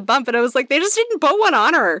to see the bump. And I was like, they just didn't put one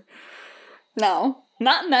on her. No.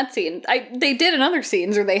 Not in that scene. They did in other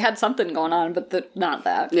scenes where they had something going on, but not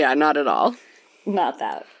that. Yeah, not at all. Not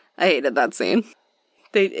that. I hated that scene.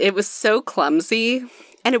 It was so clumsy,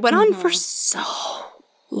 and it went on for so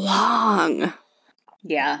long.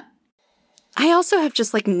 Yeah. I also have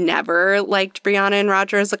just, like, never liked Brianna and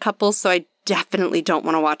Roger as a couple, so I definitely don't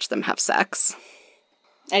want to watch them have sex.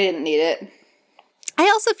 I didn't need it. I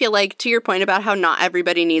also feel like, to your point about how not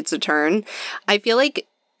everybody needs a turn, I feel like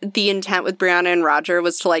the intent with Brianna and Roger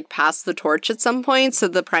was to, like, pass the torch at some point. So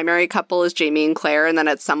the primary couple is Jamie and Claire, and then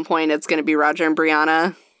at some point it's going to be Roger and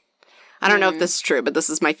Brianna. I don't know if this is true, but this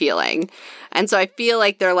is my feeling. And so I feel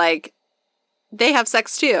like they're like, they have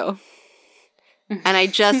sex too. And I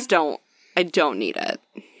just don't need it.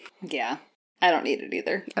 Yeah. I don't need it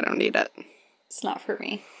either. I don't need it. It's not for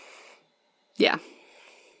me. Yeah.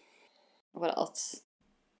 What else?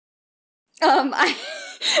 I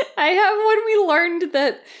have when we learned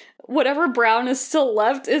that whatever brown is still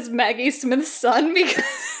left is Maggie Smith's son because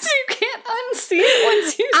you can't unsee it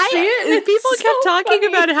once you see it. People kept talking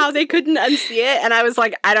about how they couldn't unsee it, and I was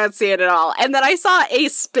like, I don't see it at all. And then I saw a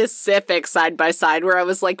specific side-by-side where I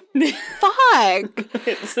was like, fuck.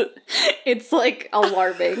 It's like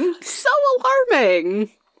alarming. So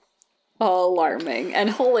alarming. Alarming.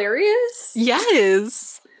 And hilarious.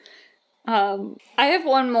 Yes. I have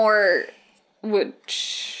one more,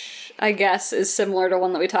 which I guess is similar to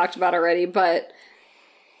one that we talked about already, but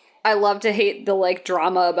I love to hate the, like,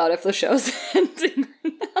 drama about if the show's ending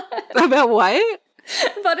or not. About what?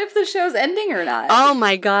 About if the show's ending or not. Oh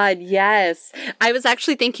my god, yes. I was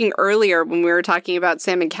actually thinking earlier when we were talking about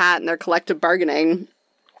Sam and Cat and their collective bargaining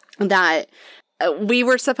that we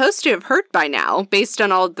were supposed to have heard by now based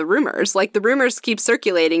on all of the rumors. Like, the rumors keep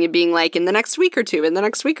circulating and being like, in the next week or two.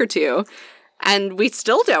 And we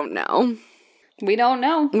still don't know. We don't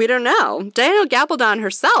know. We don't know. Danielle Gabaldon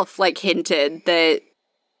herself, like, hinted that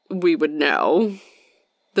we would know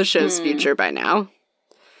the show's future by now.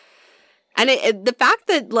 And the fact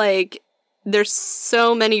that, like, there's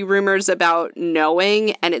so many rumors about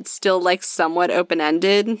knowing and it's still, like, somewhat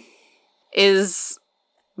open-ended is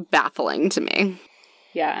baffling to me.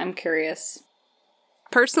 Yeah, I'm curious.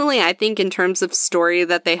 Personally, I think in terms of story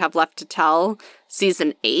that they have left to tell,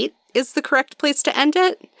 season 8 is the correct place to end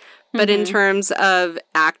it. But in terms of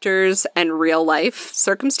actors and real life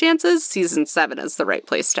circumstances, season 7 is the right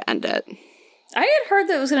place to end it. I had heard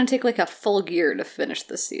that it was going to take like a full year to finish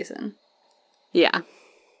this season. Yeah.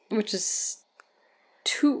 Which is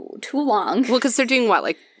too long. Well, because they're doing what,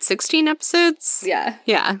 like 16 episodes? Yeah.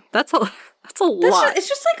 Yeah, that's a lot. It's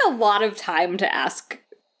just like a lot of time to ask.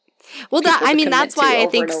 Well, that's why I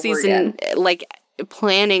think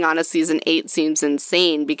planning on a season 8 seems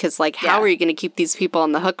insane because, like, how are you going to keep these people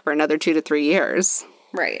on the hook for another 2 to 3 years?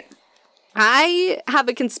 Right. I have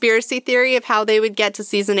a conspiracy theory of how they would get to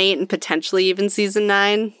season 8 and potentially even season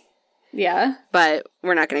 9. Yeah. But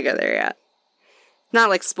we're not going to go there yet. Not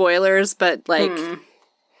like spoilers, but like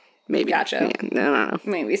maybe. Gotcha. Yeah, no.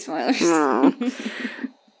 Maybe spoilers. No.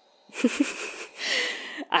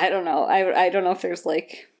 I don't know. I don't know if there's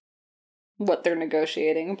like what they're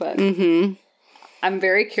negotiating, but I'm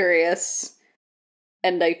very curious,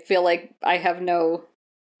 and I feel like I have no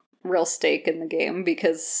real stake in the game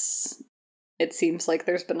because it seems like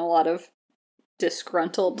there's been a lot of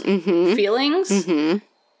disgruntled feelings.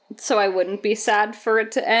 So I wouldn't be sad for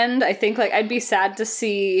it to end. I think, like, I'd be sad to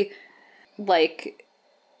see, like,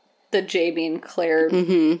 the Jamie and Claire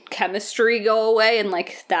chemistry go away and,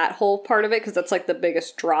 like, that whole part of it, because that's, like, the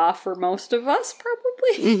biggest draw for most of us,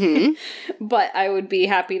 probably. But I would be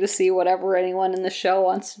happy to see whatever anyone in the show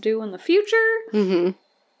wants to do in the future.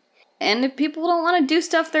 And if people don't want to do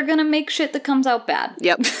stuff, they're gonna make shit that comes out bad.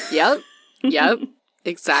 Yep.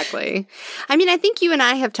 Exactly. I mean, I think you and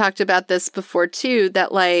I have talked about this before, too,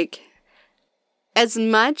 that, like, as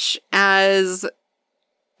much as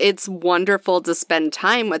it's wonderful to spend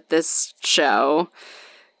time with this show,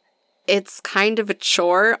 it's kind of a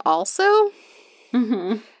chore also.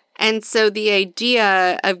 And so the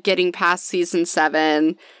idea of getting past season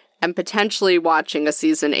 7 and potentially watching a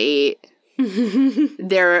season 8,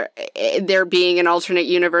 there being an alternate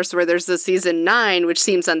universe where there's a season 9, which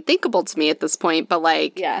seems unthinkable to me at this point, but,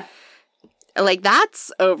 like, like,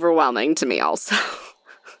 that's overwhelming to me also.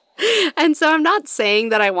 And so I'm not saying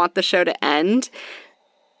that I want the show to end,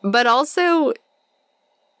 but also,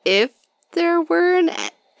 if there were an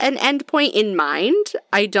end point in mind,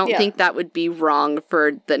 I don't think that would be wrong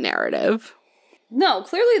for the narrative. No,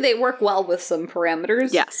 clearly they work well with some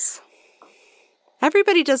parameters. Yes.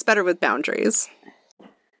 Everybody does better with boundaries.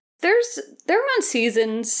 They're on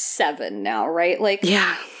season 7 now, right? Like,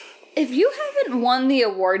 yeah. If you haven't won the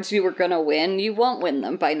awards you were gonna win, you won't win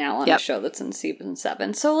them by now on a show that's in season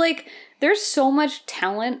 7. So, like, there's so much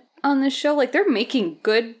talent on this show. Like, they're making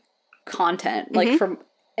good content, like, from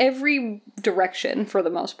every direction for the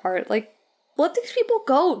most part. Like, let these people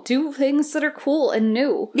go. Do things that are cool and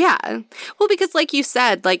new. Yeah. Well, because like you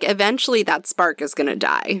said, like, eventually that spark is gonna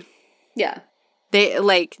die. Yeah.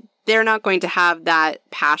 They're not going to have that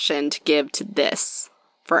passion to give to this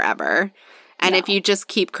forever. And if you just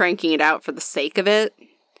keep cranking it out for the sake of it,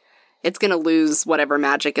 it's going to lose whatever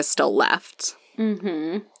magic is still left.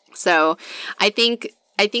 So I think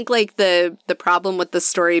like the problem with the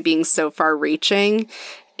story being so far reaching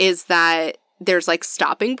is that there's, like,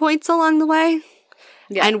 stopping points along the way.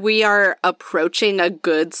 Yeah. And we are approaching a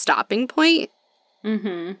good stopping point.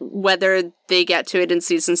 Whether they get to it in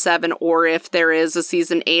season 7 or if there is a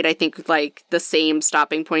season 8, I think, like, the same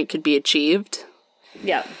stopping point could be achieved.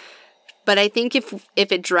 Yeah. But I think if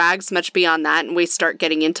it drags much beyond that and we start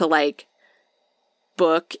getting into, like,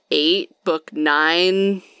 book 8, book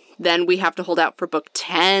 9, then we have to hold out for book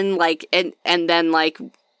 10, like, and then, like,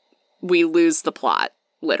 we lose the plot,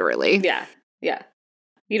 literally. Yeah. Yeah.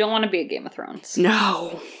 You don't want to be a Game of Thrones.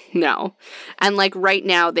 No. And, like, right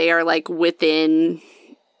now they are, like, within,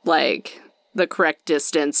 like, the correct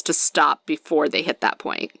distance to stop before they hit that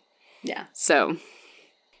point. Yeah. So,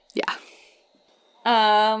 yeah.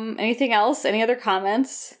 Anything else? Any other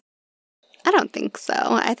comments? I don't think so.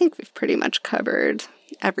 I think we've pretty much covered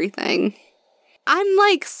everything. I'm,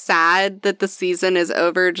 like, sad that the season is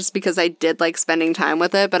over just because I did like spending time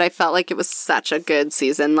with it, but I felt like it was such a good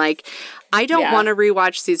season. Like, I don't want to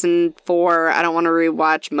rewatch season 4. I don't want to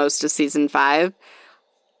rewatch most of season 5.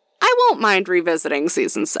 I won't mind revisiting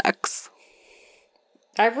season 6.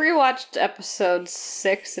 I've rewatched episodes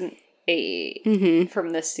 6 and 8 from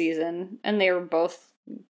this season, and they were both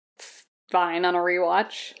fine on a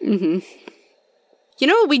rewatch. You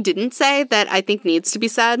know what we didn't say that I think needs to be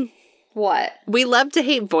said? What? We love to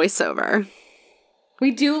hate voiceover.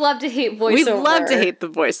 We do love to hate voiceover. We love to hate the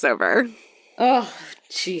voiceover. Oh,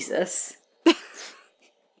 Jesus.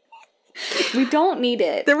 We don't need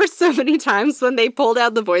it. There were so many times when they pulled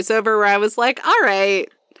out the voiceover where I was like, all right,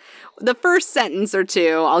 the first sentence or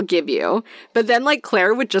two I'll give you. But then, like,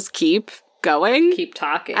 Claire would just keep going. Keep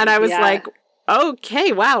talking. And I was like,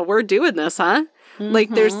 okay, wow, we're doing this, huh? Like,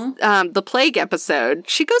 there's the plague episode.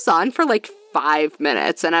 She goes on for, like, 5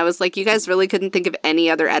 minutes. And I was like, you guys really couldn't think of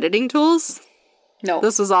any other editing tools? No.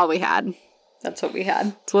 This was all we had. That's what we had.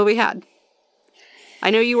 That's what we had.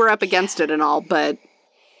 I know you were up against it and all, but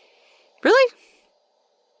really?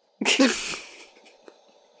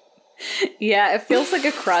 Yeah, it feels like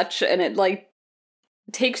a crutch, and it, like,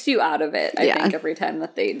 takes you out of it, I think, every time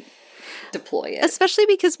that they deploy it. Especially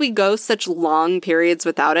because we go such long periods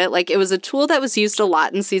without it. Like, it was a tool that was used a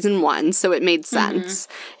lot in season 1, so it made sense.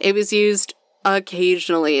 It was used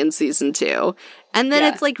occasionally in season 2. And then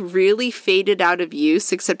it's, like, really faded out of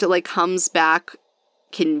use, except it, like, comes back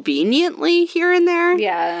conveniently here and there.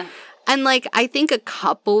 Yeah. And, like, I think a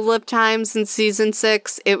couple of times in season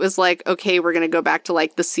 6, it was like, okay, we're going to go back to,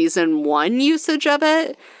 like, the season 1 usage of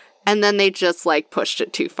it. And then they just, like, pushed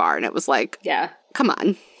it too far. And it was like, come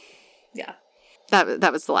on. Yeah.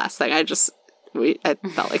 That was the last thing. I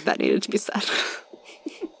felt like that needed to be said.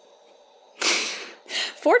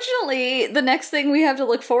 Fortunately, the next thing we have to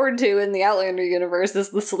look forward to in the Outlander universe is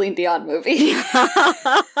the Celine Dion movie.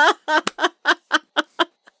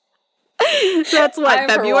 That's what,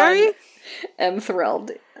 February? I'm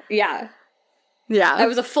thrilled. Yeah. Yeah. I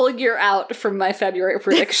was a full year out from my February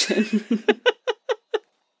prediction.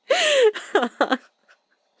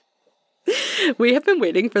 We have been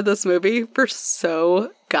waiting for this movie for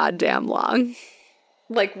so goddamn long.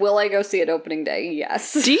 Like, will I go see it opening day?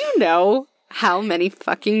 Yes. Do you know how many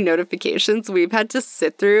fucking notifications we've had to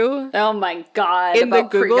sit through? Oh my god, in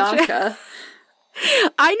about the Google Priyanka. chat?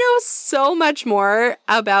 I know so much more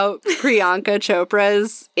about Priyanka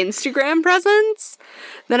Chopra's Instagram presence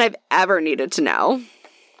than I've ever needed to know.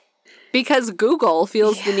 Because Google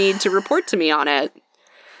feels the need to report to me on it.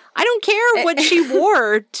 I don't care what she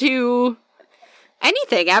wore to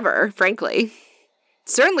anything ever, frankly.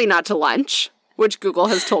 Certainly not to lunch, which Google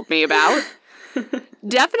has told me about.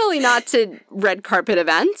 Definitely not to red carpet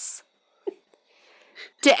events.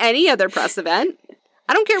 To any other press event.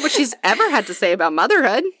 I don't care what she's ever had to say about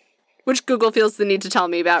motherhood, which Google feels the need to tell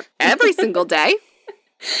me about every single day.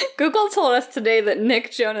 Google told us today that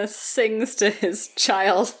Nick Jonas sings to his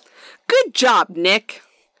child. Good job, Nick.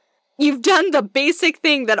 You've done the basic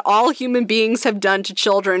thing that all human beings have done to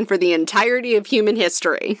children for the entirety of human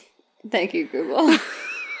history. Thank you, Google.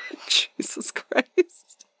 Jesus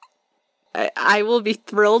Christ. I will be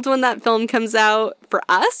thrilled when that film comes out for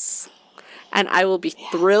us, and I will be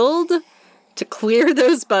thrilled to clear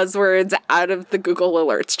those buzzwords out of the Google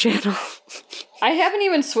Alerts channel. I haven't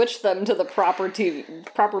even switched them to the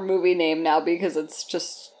proper movie name now because it's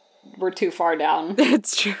just, we're too far down.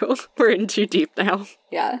 It's true. We're in too deep now.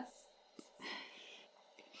 Yeah.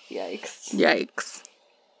 Yikes. Yikes.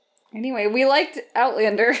 Anyway, we liked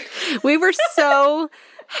Outlander. We were so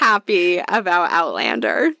happy about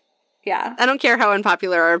Outlander. Yeah. I don't care how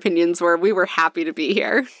unpopular our opinions were. We were happy to be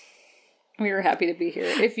here. We were happy to be here.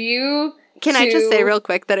 If you... Can I just say real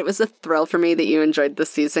quick that it was a thrill for me that you enjoyed this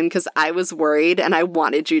season because I was worried and I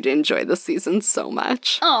wanted you to enjoy this season so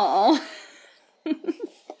much. Oh.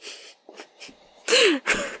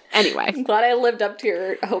 Anyway. I'm glad I lived up to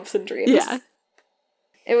your hopes and dreams. Yeah.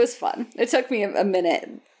 It was fun. It took me a minute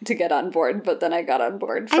to get on board, but then I got on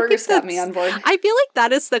board. Fergus got me on board. I feel like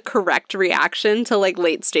that is the correct reaction to, like,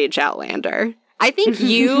 late-stage Outlander. I think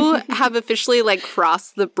you have officially, like,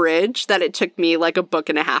 crossed the bridge that it took me, like, a book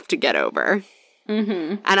and a half to get over.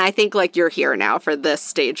 Mm-hmm. And I think, like, you're here now for this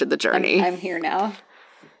stage of the journey. I'm here now.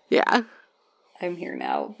 Yeah. I'm here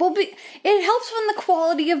now. Well, it helps when the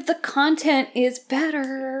quality of the content is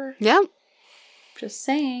better. Yep. Just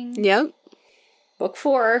saying. Yep. Book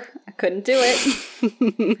 4. I couldn't do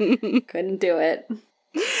it. Couldn't do it.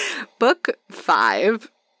 Book 5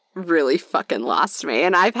 really fucking lost me.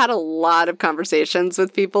 And I've had a lot of conversations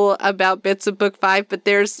with people about bits of book 5, but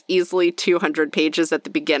there's easily 200 pages at the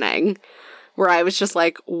beginning where I was just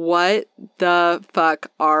like, what the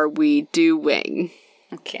fuck are we doing?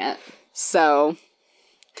 I can't. So,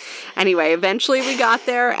 anyway, eventually we got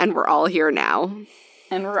there and we're all here now.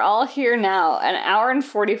 And we're all here now, an hour and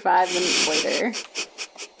 45 minutes later.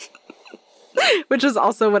 Which is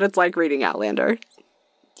also what it's like reading Outlander.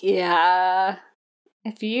 Yeah.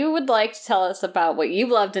 If you would like to tell us about what you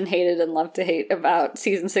loved and hated and loved to hate about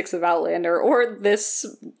Season 6 of Outlander, or this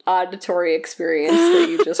auditory experience that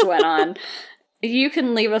you just went on, you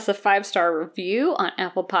can leave us a 5-star review on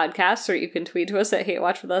Apple Podcasts, or you can tweet to us at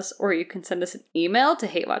HateWatchWithUs, or you can send us an email to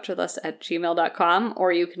hatewatchwithus@gmail.com,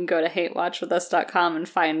 or you can go to hatewatchwithus.com and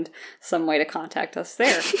find some way to contact us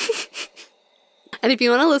there. And if you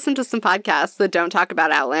want to listen to some podcasts that don't talk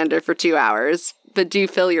about Outlander for 2 hours, but do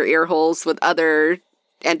fill your ear holes with other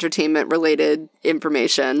entertainment-related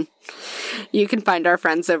information, you can find our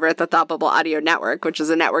friends over at the Thought Bubble Audio Network, which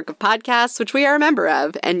is a network of podcasts, which we are a member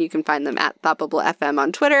of, and you can find them at Thought Bubble FM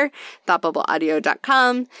on Twitter,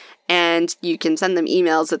 thoughtbubbleaudio.com, and you can send them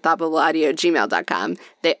emails at thoughtbubbleaudio@gmail.com.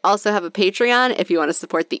 They also have a Patreon if you want to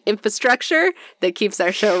support the infrastructure that keeps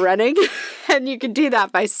our show running, and you can do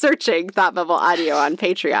that by searching Thought Bubble Audio on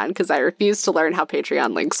Patreon, because I refuse to learn how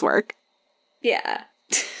Patreon links work. Yeah.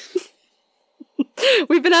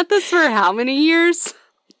 We've been at this for how many years?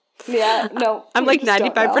 Yeah, no. I'm like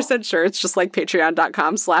 95% sure it's just like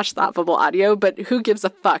patreon.com/thoughtbubbleaudio, but who gives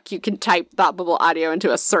a fuck? You can type Thought Bubble Audio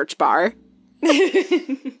into a search bar.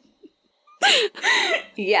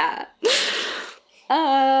 Yeah.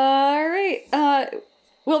 All right.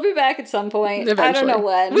 We'll be back at some point. Eventually. I don't know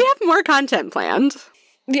when. We have more content planned.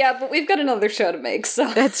 Yeah, but we've got another show to make,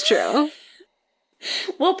 so. That's true.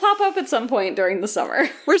 We'll pop up at some point during the summer.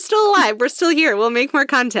 We're still alive. We're still here. We'll make more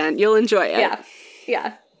content. You'll enjoy it. Yeah.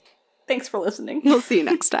 Yeah. Thanks for listening. We'll see you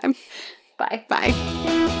next time. Bye. Bye.